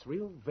ask gets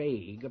real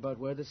vague about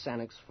where the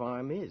Sannox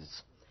farm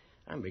is.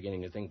 I'm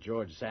beginning to think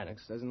George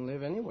Sannox doesn't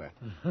live anywhere.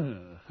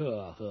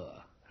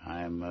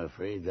 I'm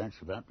afraid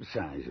that's about the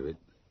size of it.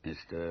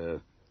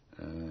 Mr.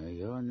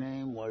 Your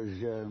name was,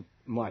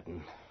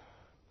 Martin.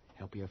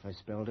 Help you if I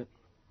spelled it?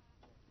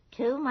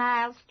 2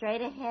 miles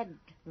straight ahead,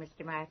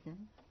 Mr.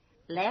 Martin.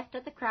 Left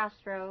at the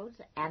crossroads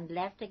and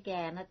left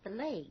again at the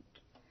lake.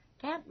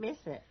 Can't miss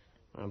it.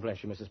 Oh,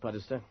 bless you, Mrs.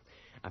 Puddester.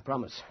 I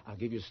promise I'll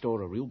give your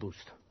store a real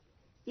boost.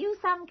 You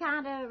some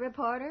kind of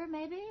reporter,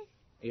 maybe?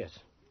 Yes,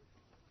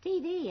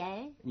 TV,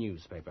 eh?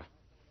 newspaper.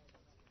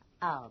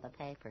 Oh, the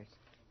papers.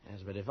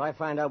 Yes, but if I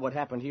find out what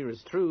happened here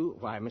is true,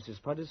 why,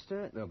 Mrs.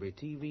 Puddester, there'll be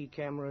TV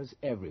cameras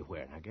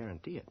everywhere, I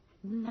guarantee it.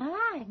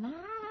 My.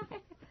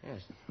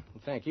 Yes.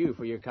 Thank you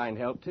for your kind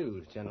help,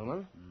 too,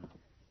 gentlemen.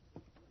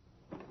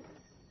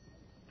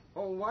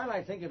 Oh, while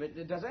I think of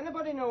it, does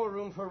anybody know a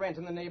room for rent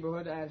in the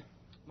neighborhood? I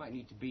might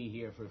need to be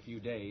here for a few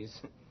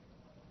days.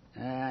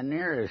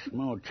 Nearest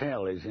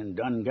motel is in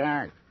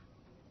Dungark.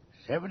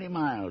 70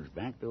 miles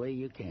back the way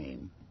you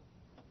came.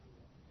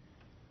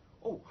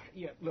 Oh,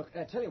 yeah, look,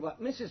 tell you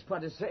what, Mrs.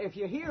 Puddester, if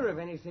you hear of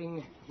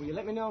anything, will you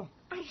let me know?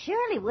 I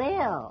surely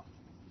will.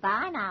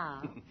 Bye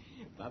now.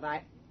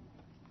 Bye-bye.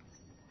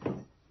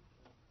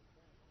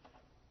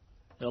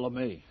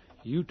 LMA,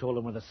 you told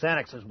him where the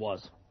Sanixes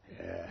was.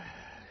 Yeah,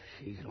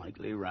 she's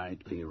likely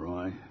right,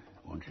 Leroy.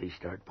 Once they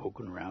start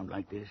poking around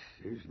like this,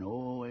 there's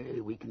no way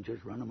we can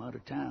just run them out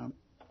of town.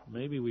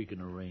 Maybe we can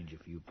arrange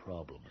a few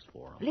problems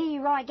for them.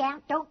 Leroy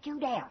Gant, don't you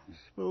dare.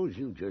 Suppose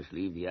you just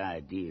leave the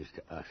ideas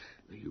to us,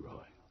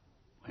 Leroy.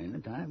 When the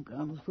time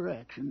comes for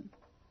action,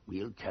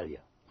 we'll tell you,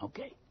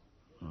 okay?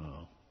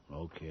 Oh,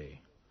 okay.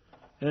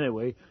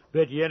 Anyway,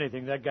 bet you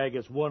anything that guy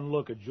gets one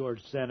look at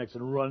George Sanix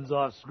and runs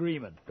off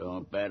screaming.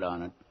 Don't bet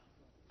on it.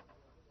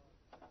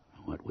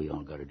 What we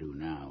all got to do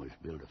now is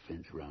build a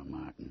fence around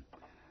Martin,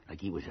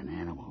 like he was an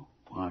animal.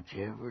 Watch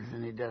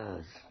everything he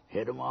does.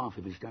 Head him off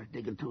if he starts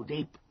digging too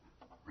deep.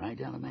 Right,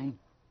 LMA?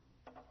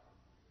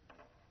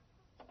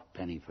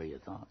 Penny for your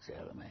thoughts,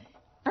 LMA.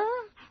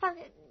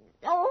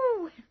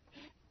 Oh,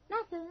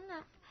 nothing.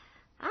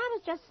 I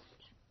was just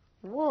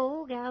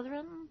wool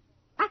gathering.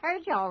 I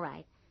heard you all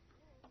right.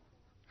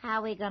 How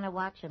are we going to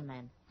watch him,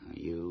 then?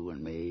 You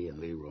and me and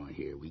Leroy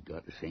here, we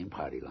got the same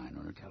party line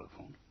on the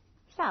telephone.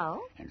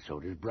 So? And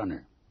so does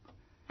Brunner.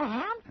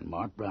 And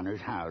Mark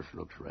Brunner's house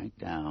looks right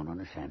down on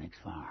the Sanix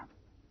farm.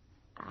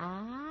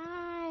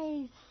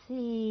 I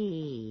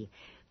see.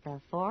 The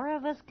four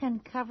of us can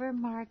cover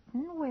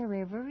Martin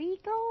wherever he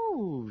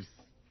goes.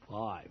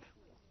 5.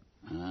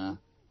 Huh?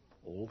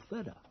 Old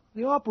Fedda,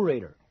 the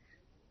operator.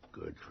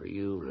 Good for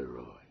you,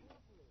 Leroy.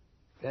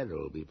 Fedda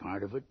will be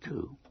part of it,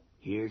 too.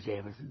 Hears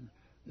everything,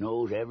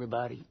 knows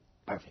everybody.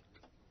 Perfect.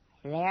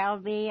 There'll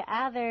be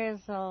others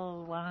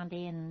who'll want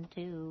in,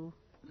 too.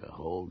 The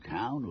whole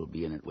town will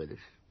be in it with us.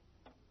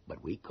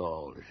 But we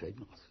call the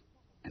signals,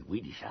 and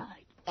we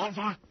decide.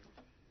 Ezra,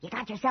 you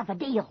got yourself a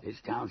deal.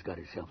 This town's got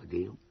itself a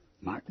deal.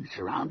 Martin's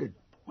surrounded.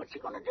 What's he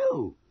going to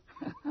do?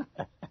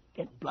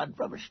 Get blood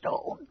from a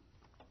stone?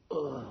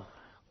 Ugh.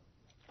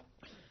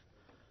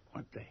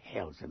 What the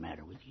hell's the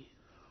matter with you?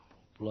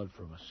 Blood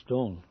from a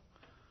stone.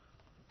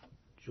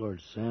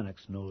 George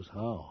Sanix knows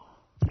how.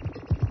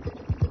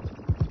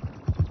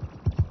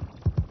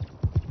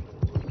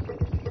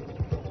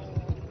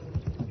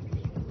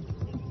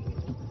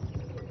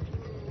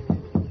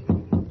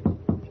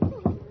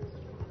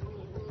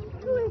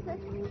 Who is it?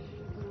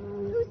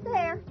 Who's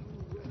there?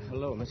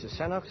 Hello, Mrs.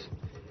 Sannox.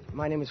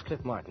 My name is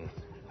Cliff Martin.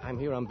 I'm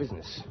here on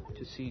business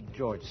to see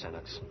George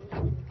Sannox.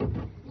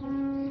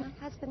 My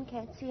husband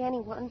can't see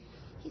anyone.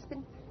 He's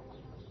been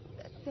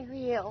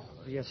very ill.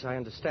 Yes, I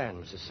understand,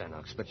 Mrs.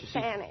 Sannox, but you see...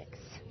 Sanix.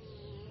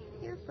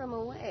 You're from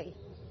away.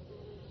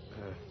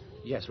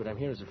 Yes, but I'm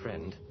here as a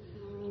friend.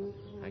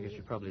 I guess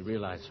you probably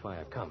realize why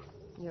I've come.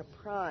 You're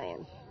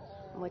prying.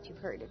 From what you've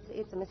heard,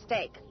 it's a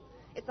mistake.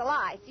 It's a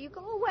lie, so you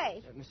go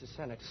away. Mrs.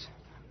 Sannox,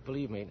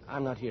 believe me,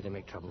 I'm not here to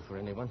make trouble for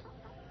anyone.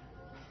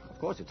 Of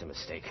course it's a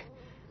mistake.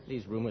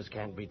 These rumors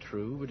can't be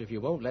true, but if you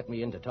won't let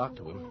me in to talk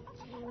to him,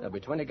 there'll be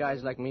 20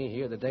 guys like me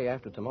here the day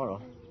after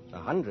tomorrow.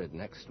 100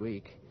 next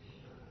week.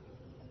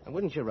 And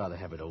wouldn't you rather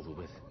have it over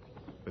with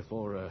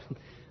before a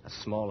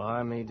small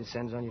army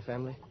descends on your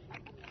family?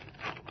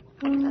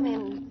 Come in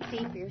and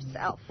see for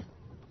yourself.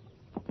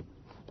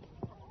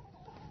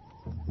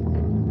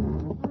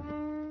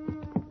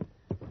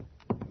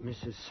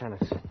 Mrs.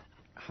 Sannox,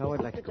 how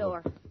I'd like to the go...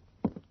 door.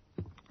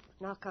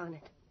 Knock on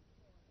it.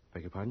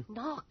 Beg your pardon?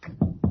 Knock.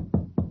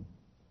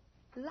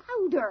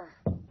 Louder.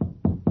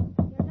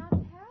 You're not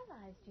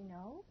paralyzed, you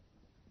know.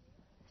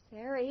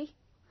 Sari,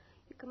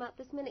 you come out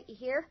this minute, you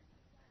hear?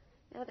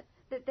 Now,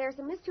 there's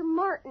a Mr.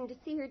 Martin to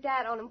see your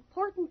dad on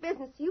important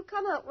business. You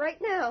come out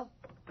right now.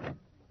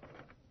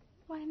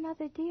 Why,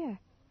 Mother dear,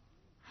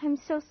 I'm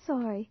so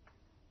sorry.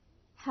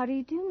 How do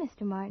you do,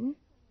 Mr. Martin?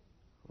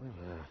 Well,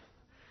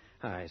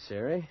 hi,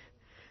 Sari.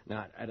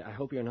 Now, I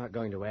hope you're not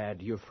going to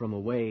add you're from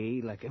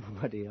away like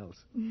everybody else.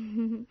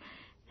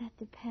 That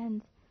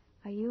depends.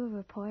 Are you a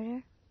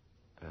reporter?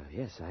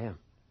 Yes, I am.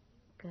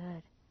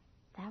 Good.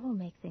 That will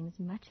make things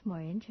much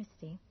more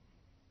interesting.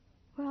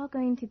 We're all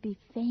going to be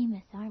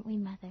famous, aren't we,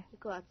 Mother? You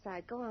go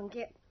outside. Go on,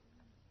 get...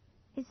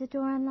 Is the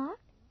door unlocked?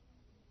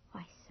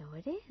 Why, so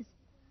it is.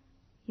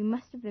 You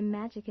must have been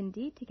magic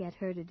indeed to get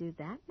her to do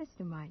that,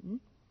 Mr. Martin.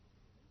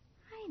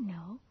 I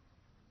know.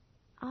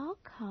 I'll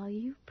call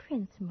you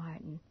Prince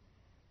Martin.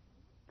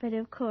 But,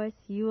 of course,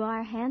 you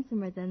are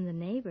handsomer than the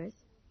neighbors.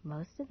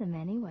 Most of them,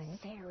 anyway.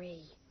 Sari.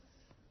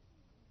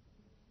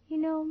 You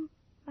know,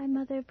 my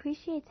mother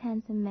appreciates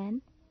handsome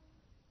men.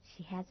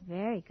 She has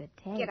very good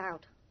taste. Get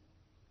out.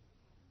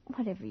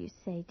 Whatever you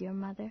say, dear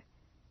mother.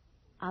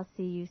 I'll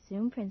see you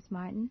soon, Prince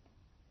Martin.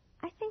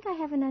 I think I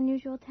have an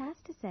unusual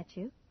task to set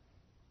you.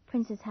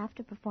 Princes have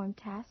to perform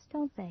tasks,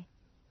 don't they?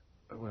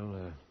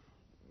 Well,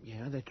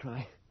 yeah, they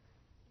try.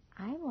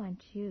 I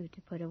want you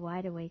to put a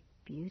wide-awake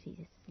beauty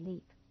to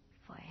sleep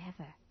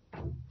forever.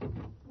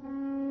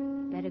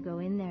 Better go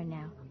in there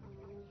now.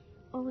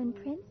 Oh, and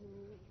Prince,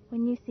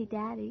 when you see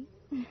Daddy,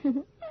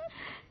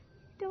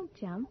 don't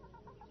jump.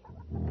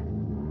 Go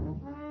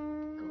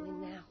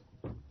in now.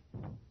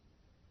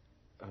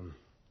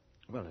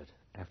 Well,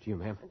 after you,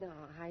 ma'am. No,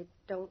 I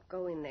don't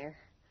go in there.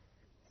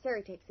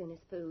 Sari takes in his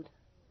food,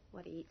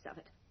 what he eats of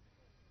it.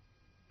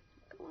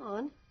 Go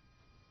on.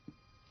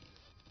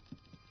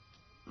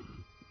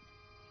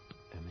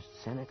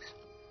 Mr. Senex?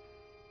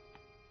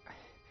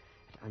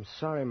 I'm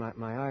sorry,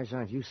 my eyes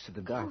aren't used to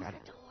the dark. Close the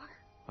door.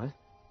 What?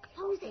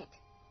 Close it.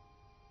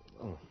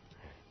 Oh,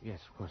 yes,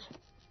 of course.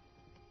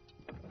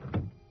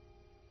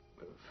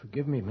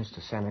 Forgive me, Mr.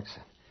 Senex.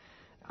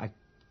 Oh,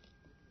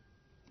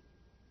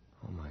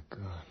 my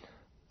God.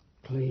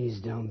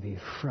 Please don't be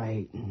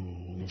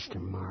frightened,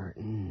 Mr.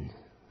 Martin.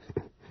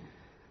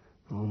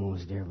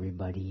 Almost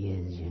everybody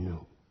is, you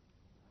know.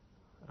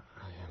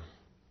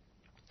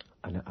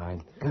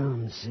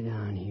 Come sit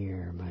down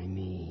here by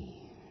me.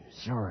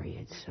 Sorry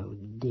it's so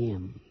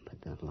dim,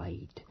 but the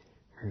light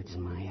hurts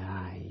my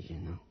eyes, you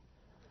know.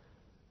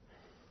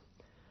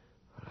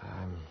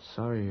 I'm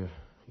sorry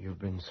you've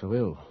been so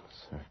ill,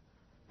 sir.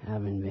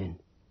 Haven't been.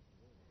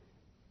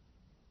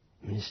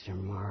 Mr.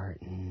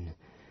 Martin,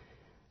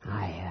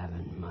 I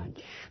haven't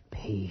much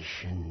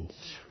patience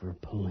for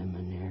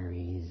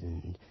preliminaries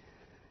and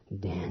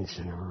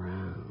dancing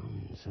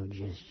around, so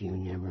just you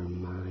never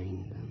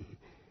mind them.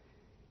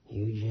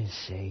 You just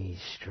say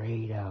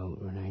straight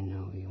out what I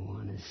know you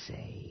want to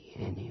say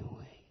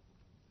anyway.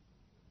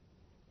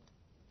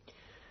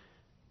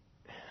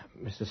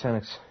 Mr.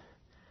 Senex,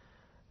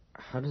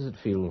 how does it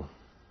feel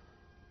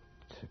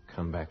to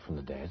come back from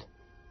the dead?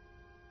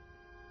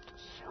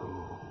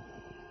 So,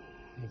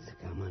 it's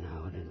coming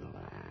out at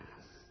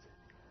last.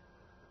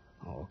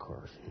 Oh, of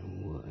course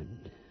it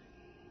would.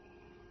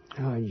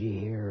 How'd you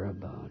hear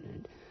about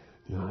it?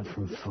 Not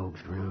from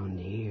folks round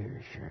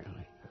here,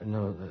 surely.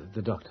 No,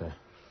 the doctor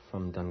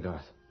from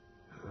Dungarth.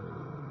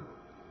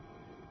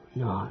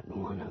 Not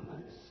one of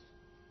us.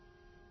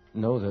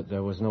 No, that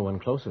there was no one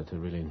closer to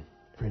really...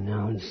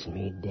 Pronounced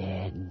me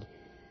dead.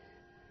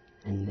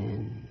 And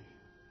then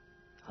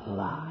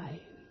alive.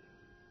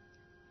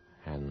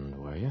 And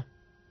were you?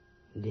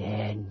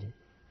 Dead.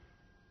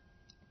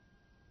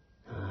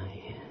 Ah,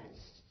 yes.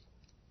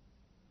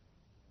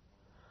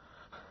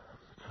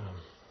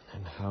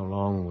 And how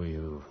long were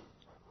you,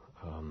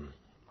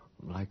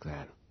 like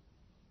that?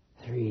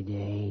 3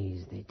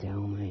 days, they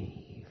tell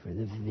me, for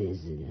the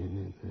visiting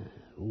and the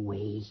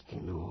wake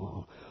and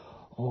all.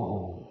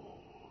 Oh,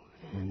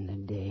 and the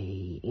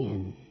day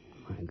in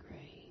my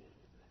grave.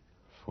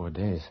 4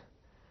 days.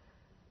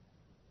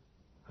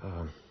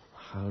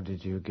 How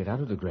did you get out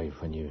of the grave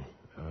when you,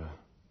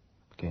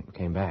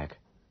 came back?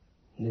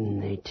 Didn't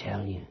they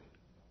tell you?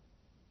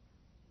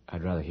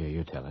 I'd rather hear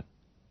you tell it.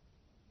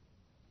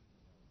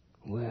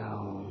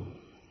 Well,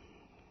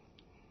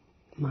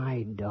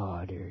 my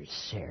daughter,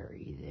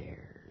 Sari,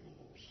 there,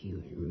 she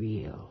was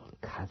real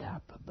cut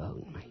up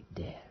about my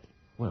death.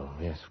 Well,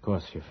 yes, of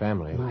course, your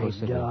family. My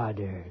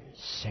daughter,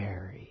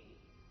 Sari,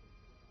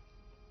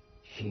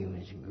 she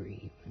was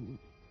grieving.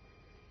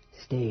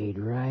 Stayed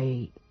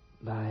right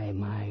by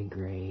my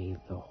grave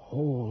the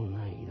whole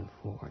night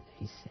afore,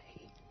 they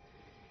say.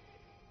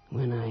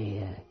 When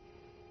I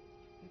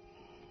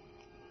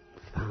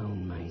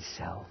found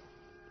myself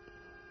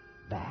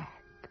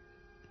back,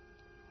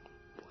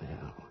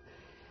 well,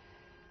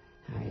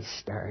 I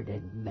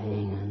started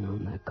banging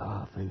on the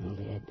coffin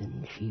lid,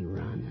 and she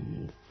run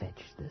and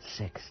fetched the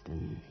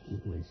sexton. He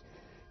was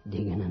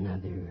digging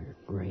another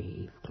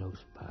grave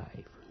close by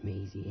for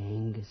Maisie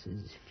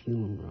Angus's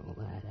funeral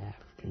that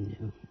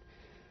afternoon.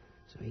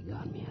 So he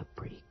got me up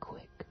pretty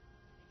quick.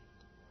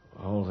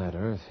 All that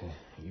earth,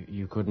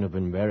 you couldn't have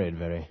been buried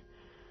very...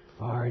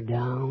 Far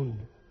down?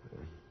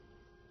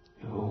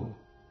 No.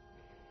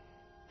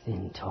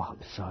 Thin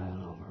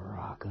topsoil over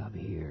rock up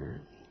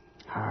here.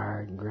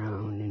 Hard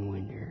ground in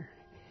winter.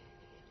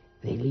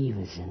 They leave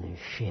us in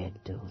a shed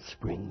till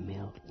spring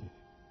melting.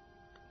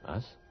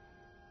 Us?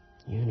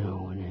 You know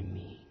what I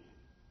mean.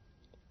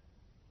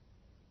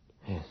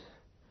 Yes.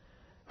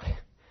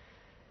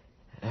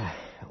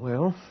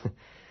 Well,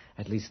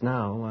 at least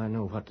now I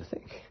know what to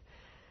think.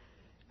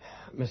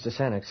 Mr.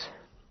 Senex,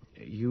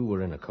 you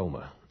were in a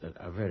coma,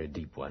 a very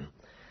deep one.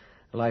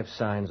 Life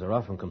signs are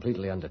often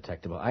completely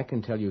undetectable. I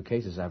can tell you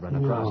cases I've run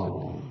across.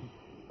 No.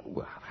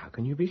 Well, how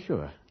can you be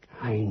sure?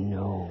 I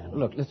know.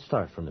 Look, let's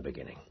start from the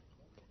beginning.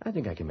 I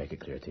think I can make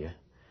it clear to you.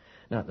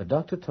 Now, the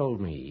doctor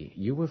told me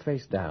you were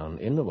face down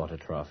in the water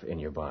trough in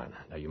your barn.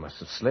 Now, you must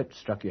have slipped,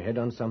 struck your head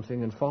on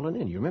something, and fallen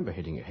in. You remember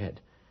hitting your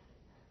head.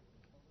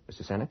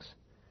 Mr. Sannox?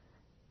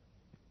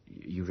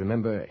 You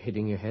remember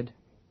hitting your head?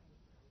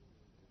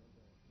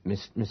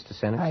 Mr.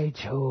 Sannox? I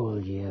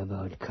told you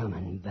about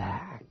coming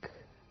back.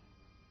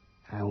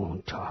 I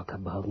won't talk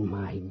about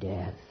my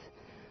death.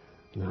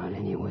 Not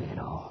anyway at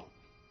all.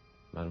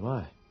 But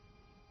why?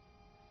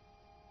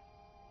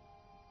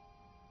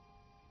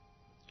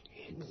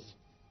 It's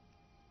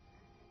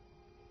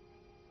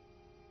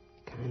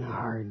kind of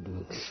hard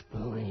to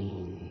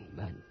explain,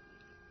 but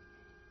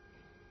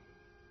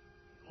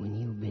when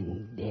you've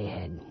been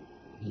dead,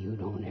 you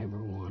don't ever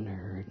want to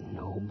hurt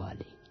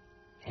nobody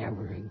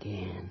ever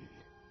again.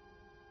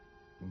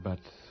 But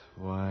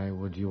why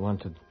would you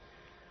want to...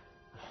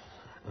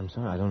 I'm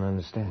sorry, I don't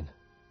understand.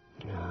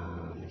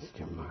 Ah,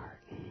 Mr.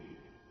 Martin.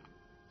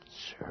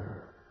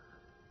 Sir.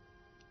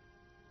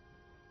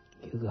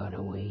 You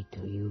gotta wait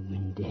till you've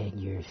been dead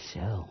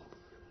yourself,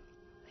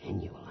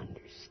 and you'll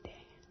understand.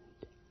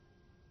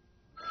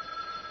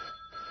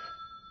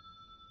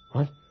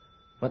 What?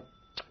 What?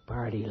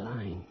 Party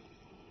line.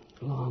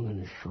 Long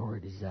and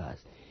short as us.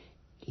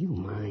 Do you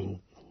mind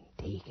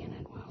taking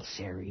it while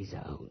Sary's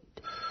out?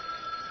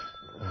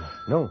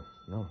 No,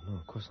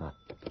 of course not.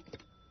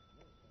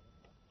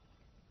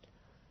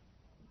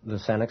 The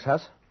Sannox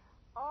house?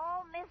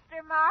 Oh,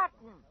 Mr.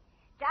 Martin.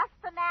 Just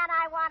the man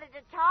I wanted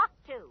to talk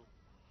to.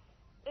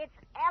 It's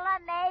Ella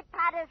Mae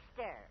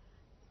Pudister.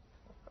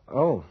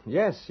 Oh,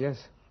 yes.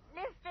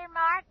 Mr.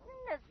 Martin,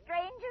 the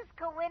strangest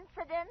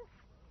coincidence.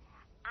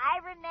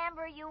 I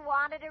remember you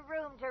wanted a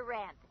room to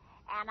rent,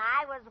 and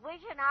I was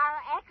wishing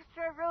our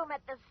extra room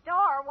at the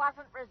store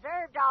wasn't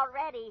reserved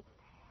already,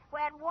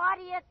 when what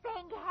do you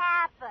think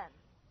happened?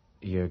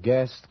 Your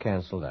guest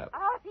canceled out.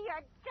 Oh,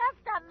 you're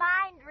just a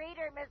mind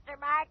reader, Mr.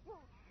 Martin.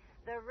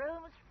 The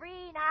room's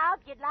free now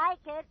if you'd like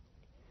it.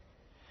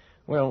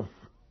 Well,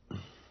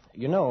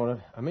 you know,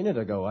 a minute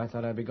ago I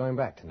thought I'd be going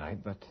back tonight,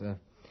 but,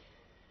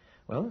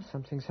 well,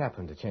 something's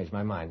happened to change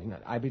my mind. You know,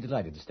 I'd be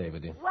delighted to stay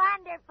with you.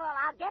 Wonderful.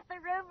 I'll get the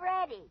room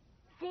ready.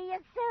 See you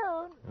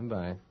soon.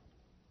 Bye.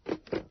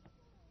 You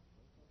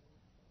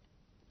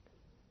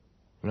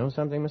know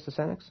something, Mr.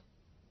 Sannox?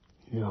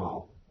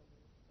 No.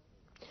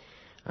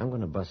 I'm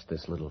going to bust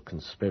this little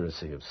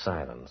conspiracy of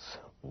silence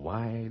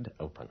wide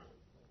open.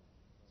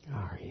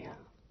 Are you?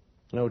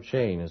 No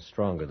chain is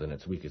stronger than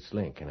its weakest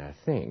link, and I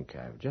think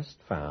I've just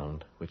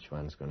found which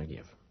one's going to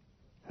give.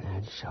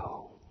 That's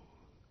so.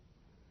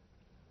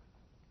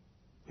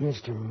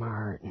 Mr.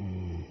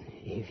 Martin,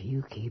 if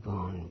you keep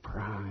on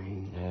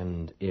prying...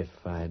 And if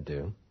I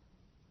do?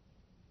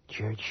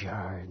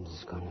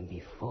 Churchyard's going to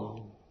be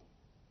full.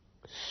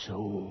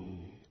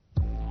 Soon.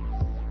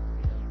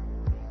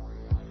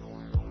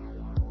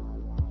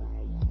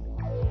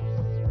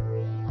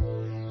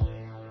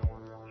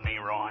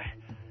 Leroy,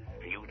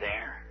 are you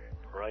there?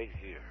 Right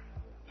here.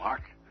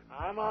 Mark?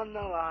 I'm on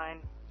the line.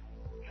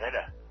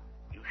 Zeta,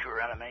 you sure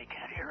Ella Mae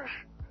can't hear us?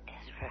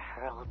 Ezra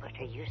Hurlbut,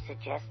 are you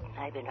suggesting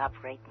I've been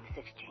operating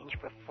this exchange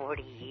for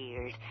 40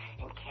 years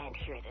and can't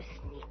hear the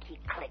sneaky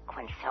click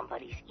when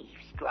somebody's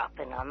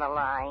eavesdropping on the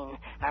line,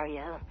 are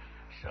you?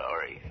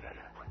 Sorry, Zeta.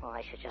 Well,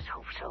 I should just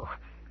hope so.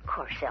 Of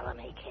course, Ella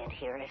Mae can't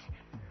hear us.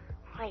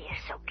 Why,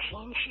 you're so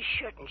keen she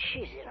shouldn't.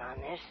 She's in on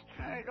this.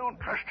 I don't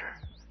trust her.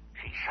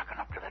 She's sucking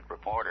up to that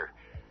reporter.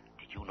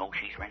 Did you know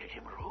she's rented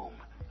him a room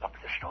up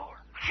at the store?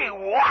 She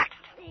what?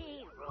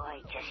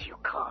 Leroy, just you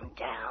calm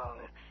down.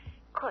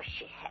 Of course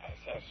she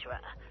has, Ezra.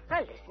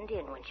 I listened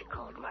in when she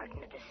called Martin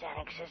at the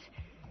Sannoxes.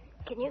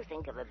 Can you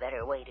think of a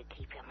better way to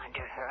keep him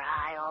under her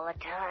eye all the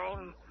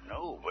time?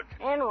 No, but...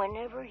 And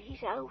whenever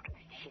he's out,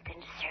 she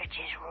can search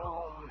his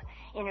room,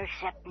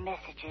 intercept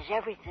messages,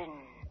 everything.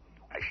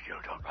 I still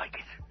don't like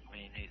it.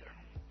 Me neither.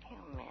 You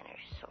men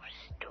are so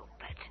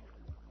stupid.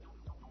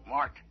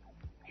 Mort,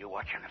 you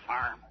watching the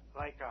farm?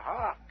 Like a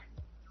hawk.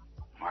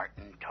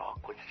 Martin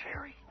talk with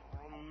Sari?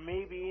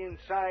 Maybe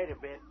inside a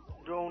bit.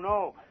 Don't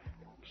know.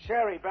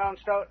 Sari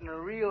bounced out in a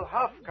real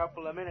huff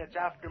couple of minutes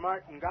after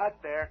Martin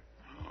got there.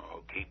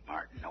 Oh, keep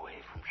Martin away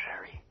from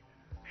Sari.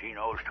 She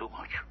knows too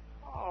much.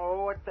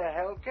 Oh, what the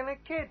hell can a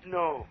kid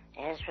know?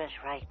 Ezra's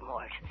right,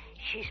 Mort.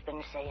 She's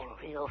been saying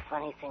real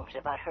funny things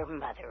about her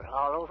mother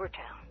all over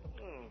town.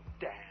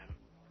 Damn.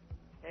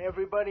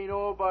 Everybody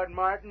know about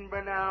Martin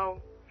by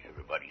now?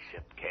 Everybody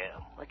except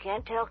Cal. We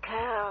can't tell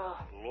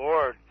Cal.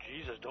 Lord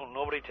Jesus, don't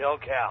nobody tell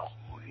Cal.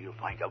 Well, you'll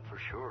find out for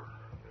sure.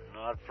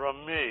 Not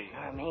from me.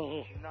 Nor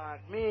me. Not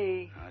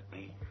me. Not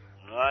me.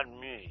 Not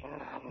me.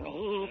 Not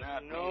me.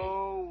 Not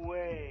No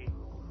way.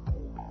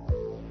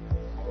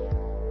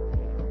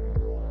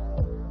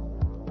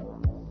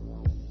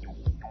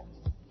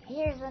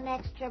 Here's an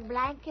extra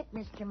blanket,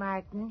 Mr.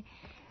 Martin.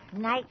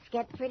 Nights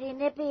get pretty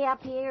nippy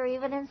up here,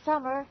 even in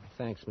summer.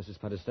 Thanks, Mrs.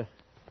 Pudister.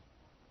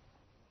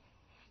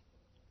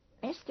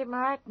 Mr.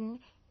 Martin,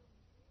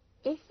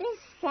 if this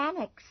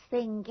Sannox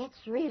thing gets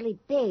really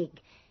big,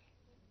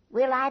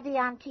 will I be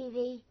on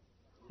TV?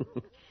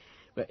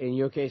 But in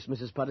your case,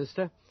 Mrs.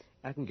 Pudister,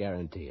 I can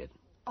guarantee it.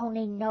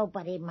 Only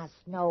nobody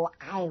must know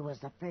I was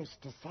the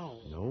first to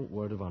say. No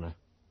word of honor.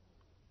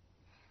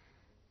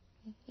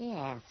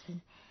 Yes.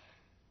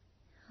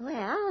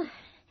 Well,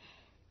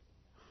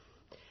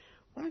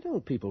 Why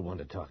don't people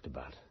want it talked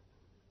about?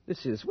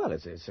 This is, well,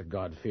 it's a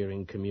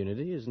God-fearing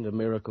community. Isn't a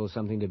miracle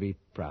something to be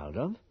proud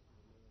of?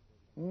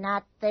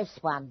 Not this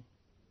one.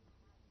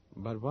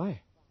 But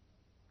why?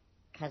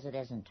 'Cause it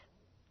isn't.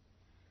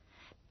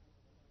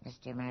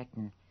 Mr.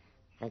 Martin,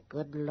 the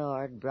good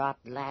Lord brought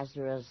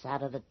Lazarus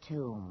out of the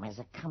tomb as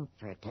a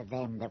comfort to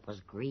them that was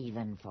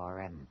grieving for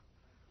him.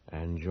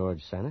 And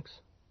George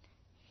Sannox?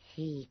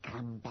 He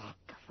come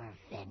back for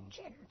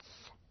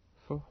vengeance.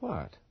 For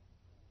what?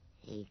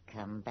 He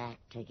come back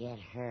to get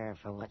her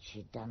for what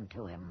she'd done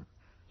to him.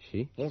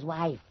 She? His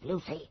wife,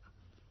 Lucy.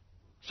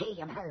 She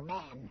and her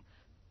man,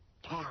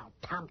 Cal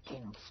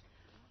Tompkins.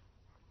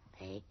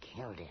 They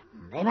killed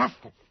him. They must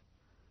have.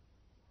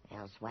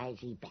 Else why is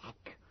he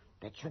back?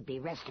 That should be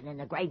resting in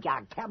the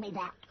graveyard. Tell me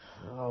that.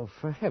 Oh,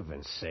 for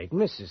heaven's sake,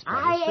 Mrs.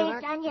 I Patterson,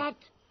 ain't done yet.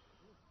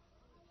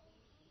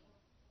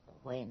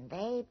 When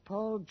they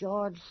pulled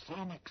George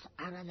Sannox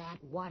out of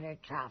that water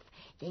trough,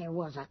 there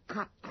was a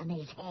cut on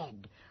his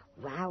head,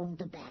 round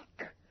the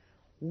back.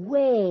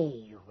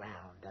 Way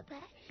round the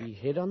back. He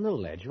hit on the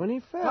ledge when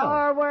he fell.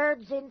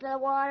 Forwards into the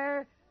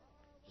water.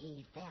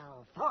 He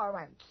fell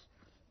forwards.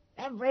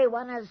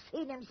 Everyone has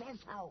seen him say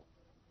so.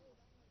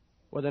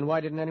 Well, then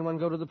why didn't anyone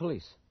go to the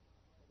police?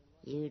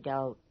 You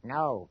don't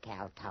know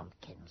Cal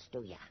Tompkins,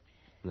 do you?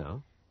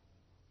 No.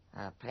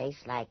 A place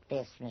like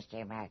this,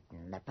 Mr.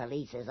 Martin, the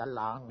police is a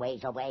long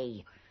ways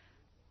away.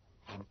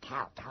 And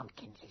Cal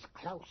Tompkins is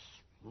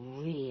close,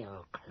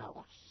 real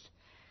close.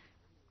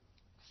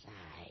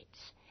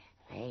 Besides,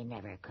 they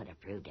never could have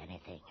proved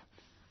anything.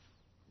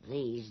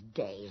 These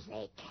days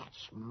they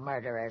catch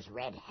murderers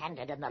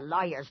red-handed and the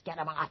lawyers get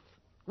 'em off.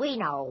 We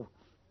know.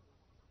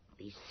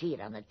 We see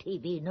it on the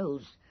TV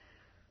news.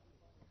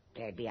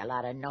 There'd be a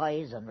lot of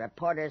noise and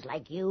reporters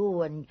like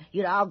you, and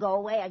you'd all go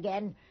away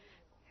again.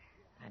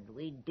 And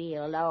we'd be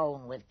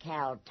alone with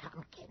Cal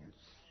Tompkins.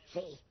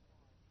 See?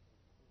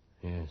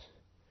 Yes.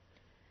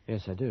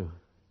 Yes, I do.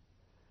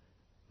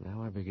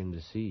 Now I begin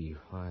to see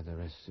why the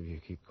rest of you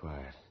keep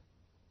quiet.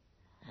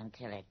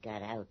 Until it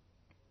got out.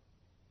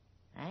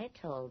 I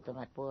told them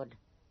it would.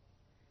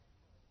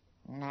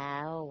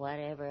 Now,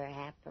 whatever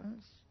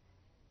happens,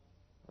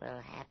 will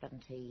happen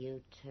to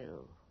you,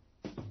 too.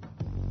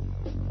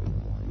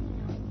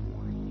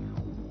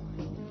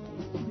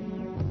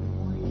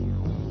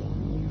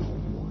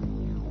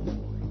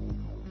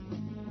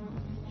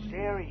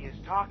 Sherry is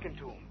talking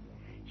to him.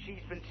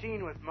 She's been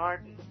seen with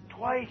Martin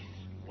twice.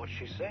 What's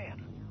she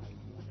saying?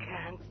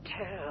 Can't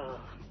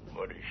tell.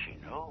 What does she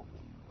know?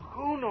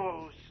 Who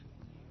knows?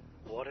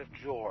 What if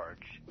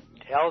George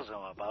tells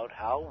them about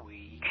how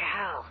we...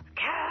 Cal!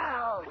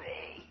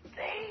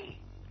 They.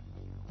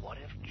 What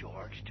if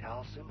George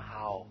tells them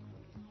how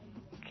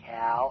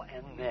Cal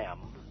and them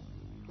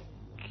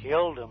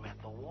killed him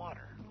at the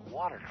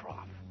water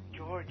trough?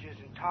 George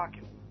isn't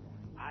talking.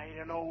 I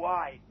don't know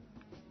why,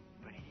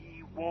 but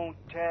he won't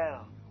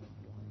tell.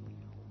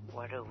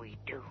 What do we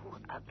do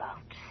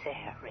about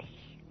Sari?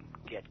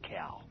 Get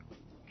Cal.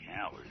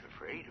 Cal was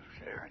afraid of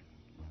Sarah.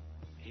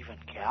 Even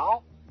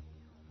Cal?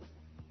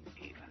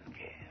 Even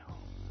Cal.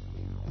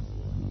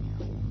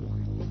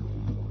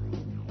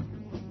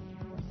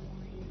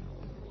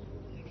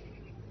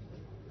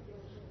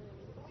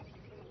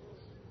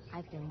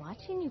 I've been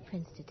watching you,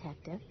 Prince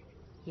Detective.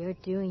 You're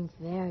doing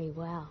very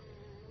well.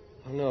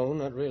 No,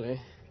 not really.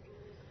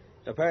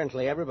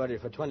 Apparently everybody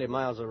for 20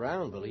 miles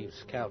around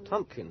believes Cal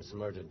Tompkins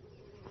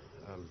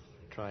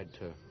tried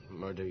to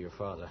murder your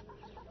father.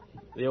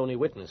 The only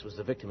witness was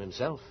the victim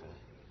himself.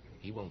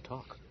 He won't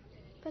talk.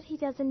 But he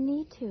doesn't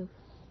need to.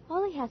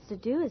 All he has to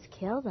do is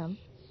kill them.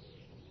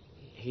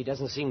 He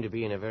doesn't seem to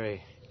be in a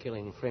very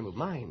killing frame of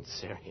mind,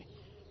 Sari.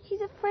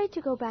 He's afraid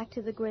to go back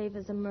to the grave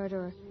as a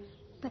murderer.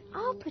 But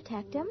I'll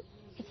protect him.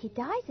 If he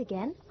dies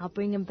again, I'll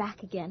bring him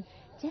back again,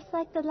 just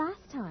like the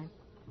last time.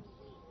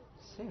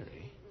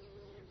 Sari?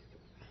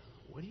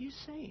 What are you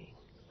saying?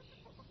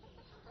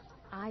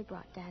 I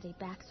brought Daddy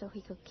back so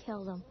he could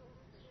kill them.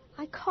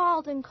 I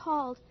called and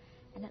called,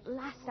 and at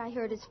last I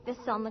heard his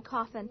fists on the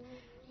coffin.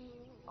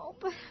 Oh,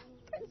 but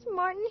Prince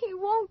Martin, he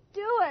won't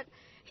do it.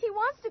 He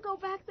wants to go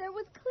back there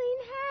with clean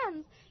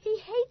hands. He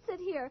hates it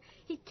here.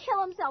 He'd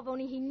kill himself,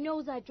 only he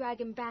knows I'd drag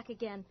him back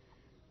again.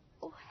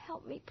 Oh,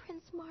 help me,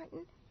 Prince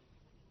Martin.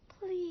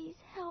 Please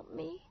help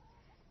me.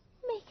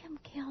 Make him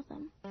kill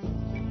them.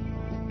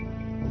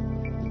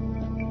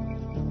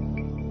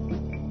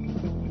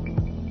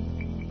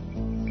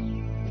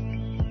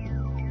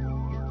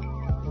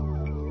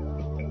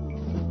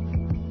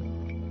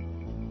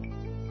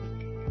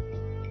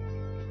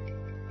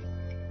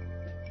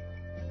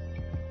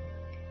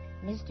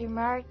 Mr.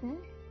 Martin?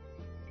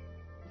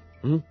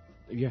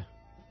 Yeah.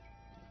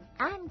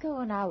 I'm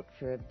going out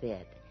for a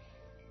bit.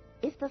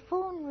 If the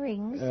phone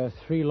rings...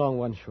 3 long,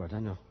 1 short, I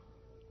know.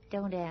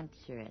 Don't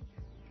answer it.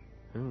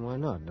 Why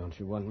not? Don't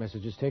you want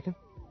messages taken?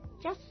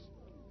 Just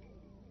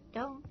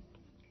don't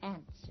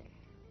answer.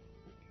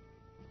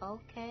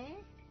 Okay?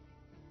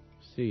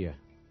 See ya.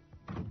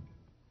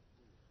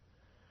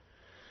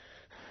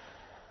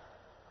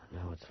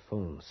 Now it's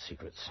phone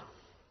secrets.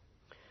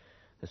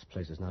 This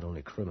place is not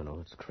only criminal,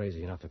 it's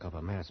crazy enough to cop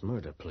a mass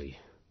murder plea.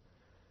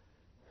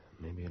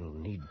 Maybe it'll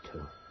need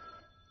to.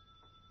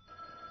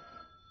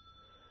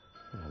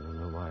 I don't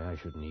know why I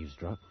shouldn't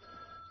eavesdrop.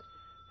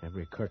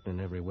 Every curtain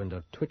and every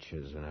window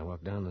twitches when I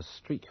walk down the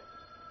street.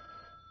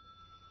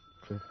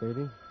 Cliff,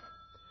 baby,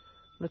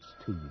 let's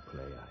two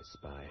play I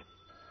Spy.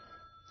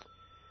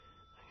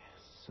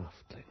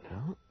 Softly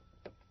now.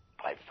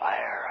 By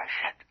fire, I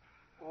said.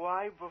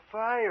 Why by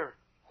fire?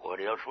 What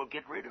else will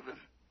get rid of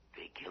him? If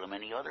they kill him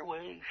any other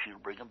way, she'll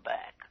bring him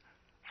back.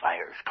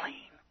 Fire's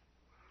clean.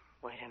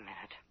 Wait a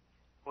minute.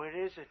 What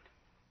is it?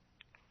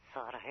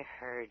 Thought I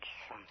heard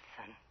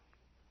something.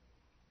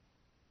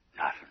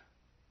 Nothing.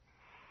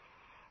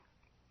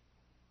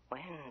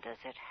 When does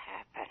it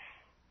happen?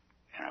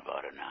 In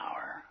about an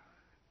hour.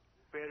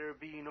 Better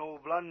be no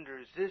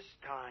blunders this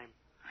time.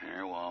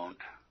 There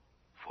won't.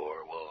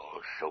 4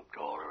 walls soaked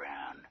all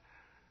around.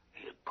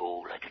 He'll go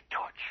like a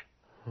torch.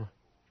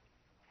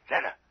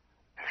 Zeta,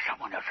 there's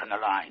someone else on the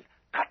line.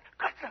 Cut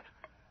the...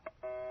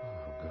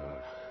 Oh,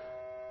 God.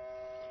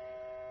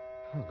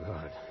 Oh,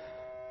 God.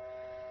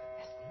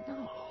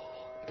 No.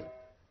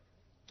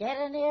 Get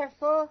in here,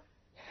 fool.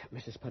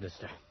 Mrs.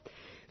 Puddester,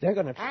 they're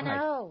going to try... I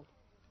know.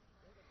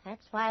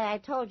 That's why I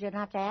told you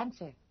not to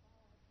answer.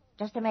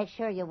 Just to make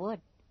sure you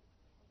would.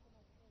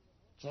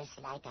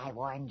 Just like I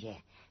warned you.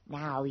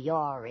 Now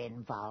you're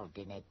involved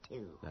in it,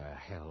 too. The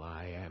hell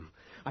I am.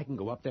 I can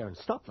go up there and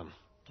stop them.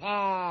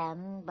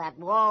 Can, but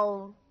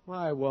won't.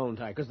 Why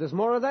won't I? Because there's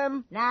more of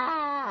them?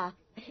 Nah,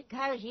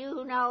 because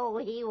you know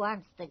he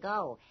wants to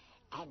go.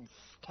 And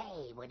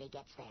stay when he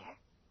gets there.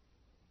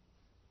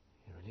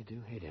 You really do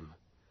hate him.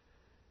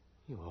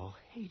 You all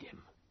hate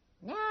him.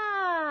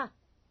 Nah.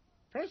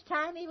 First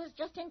time he was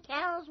just in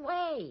Carol's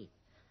way.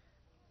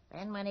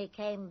 Then when he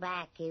came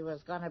back, he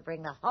was going to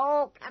bring the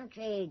whole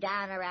country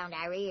down around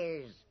our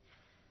ears.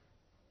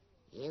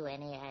 You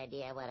any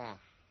idea what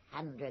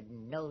 100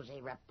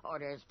 nosy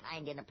reporters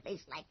find in a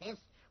place like this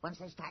once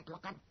they start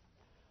looking?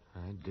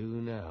 I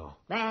do now.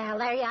 Well,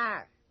 there you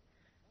are.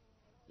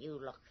 You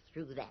look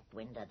through that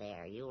window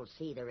there. You'll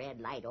see the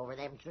red light over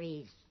them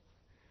trees.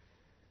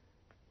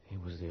 He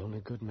was the only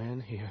good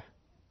man here.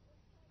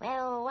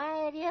 Well,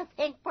 why do you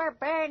think we're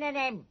burning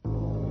him?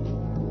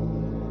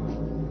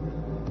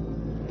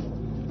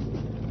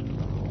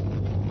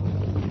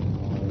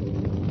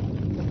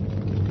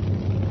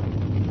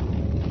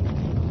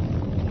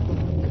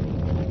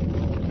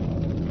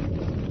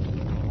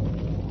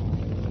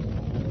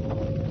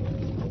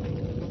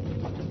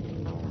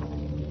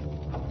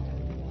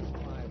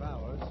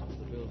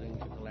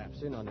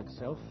 In on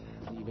itself,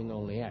 leaving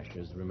only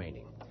ashes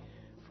remaining.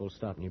 Full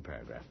stop, new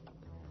paragraph.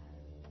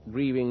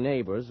 Grieving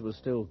neighbors were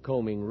still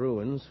combing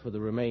ruins for the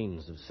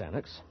remains of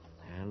Sannox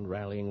and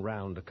rallying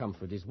round to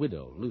comfort his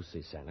widow,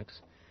 Lucy Sannox,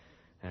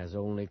 as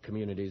only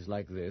communities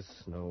like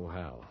this know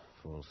how.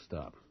 Full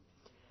stop.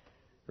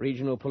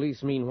 Regional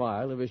police,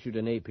 meanwhile, have issued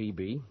an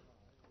APB,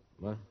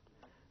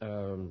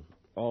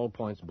 all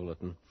points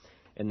bulletin,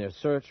 in their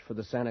search for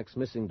the Sannox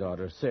missing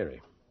daughter,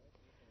 Sari.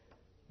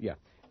 Yeah.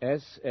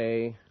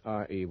 Sarey.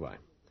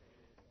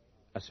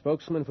 A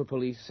spokesman for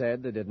police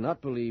said they did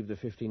not believe the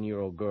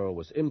 15-year-old girl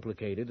was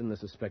implicated in the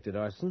suspected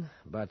arson,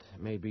 but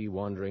may be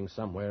wandering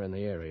somewhere in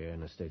the area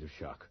in a state of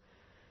shock.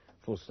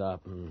 Full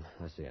stop, and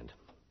that's the end.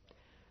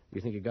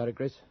 You think you got it,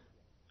 Grace?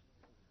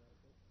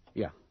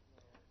 Yeah.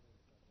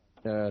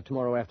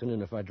 Tomorrow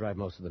afternoon if I drive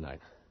most of the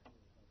night.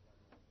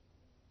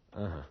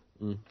 Uh-huh.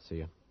 See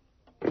you.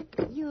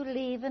 You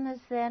leaving us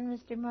then,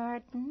 Mr.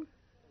 Martin?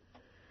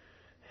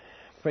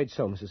 Afraid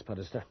so, Mrs.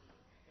 Puddester.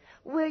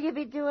 Will you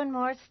be doing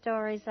more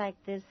stories like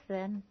this,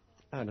 then?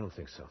 I don't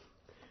think so.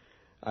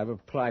 I've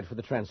applied for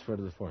the transfer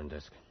to the foreign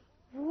desk.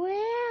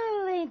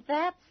 Well, ain't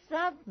that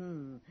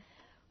something?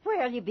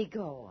 Where'll you be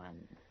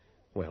going?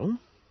 Well,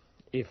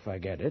 if I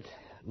get it,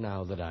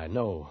 now that I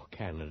know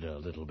Canada a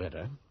little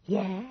better...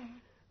 Yeah?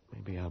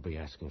 Maybe I'll be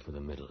asking for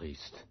the Middle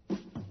East.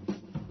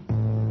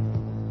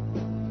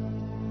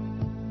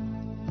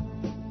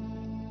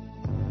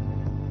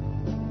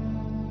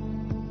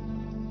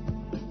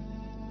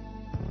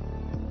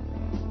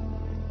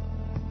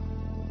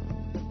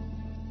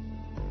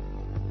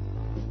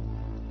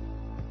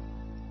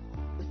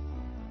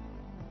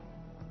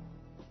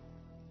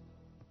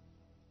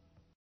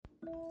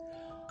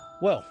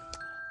 Well,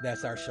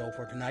 that's our show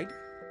for tonight.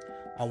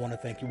 I want to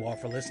thank you all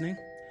for listening.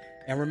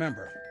 And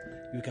remember,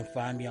 you can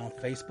find me on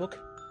Facebook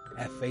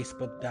at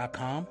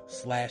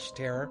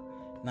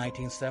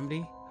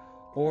facebook.com/terror1970,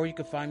 or you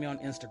can find me on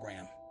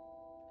Instagram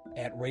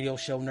at Radio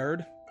Show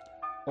Nerd,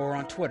 or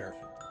on Twitter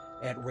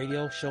at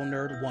Radio Show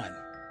Nerd 1.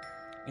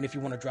 And if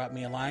you want to drop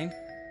me a line,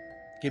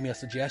 give me a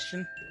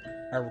suggestion,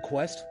 a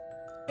request,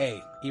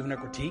 even a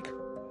critique,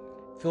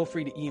 feel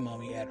free to email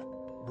me at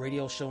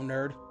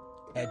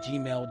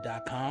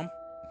radioshownerd@gmail.com.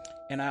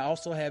 And I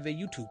also have a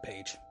YouTube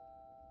page,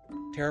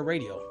 Terror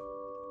Radio.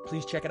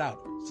 Please check it out.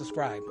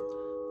 Subscribe.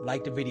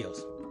 Like the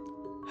videos.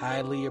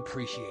 Highly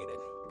appreciated.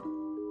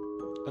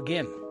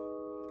 Again,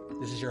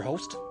 this is your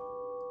host,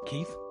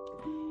 Keith,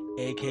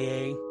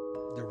 a.k.a.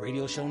 the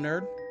Radio Show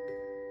Nerd.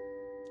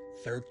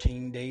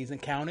 13 Days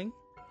and Counting,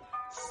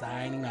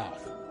 signing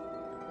off.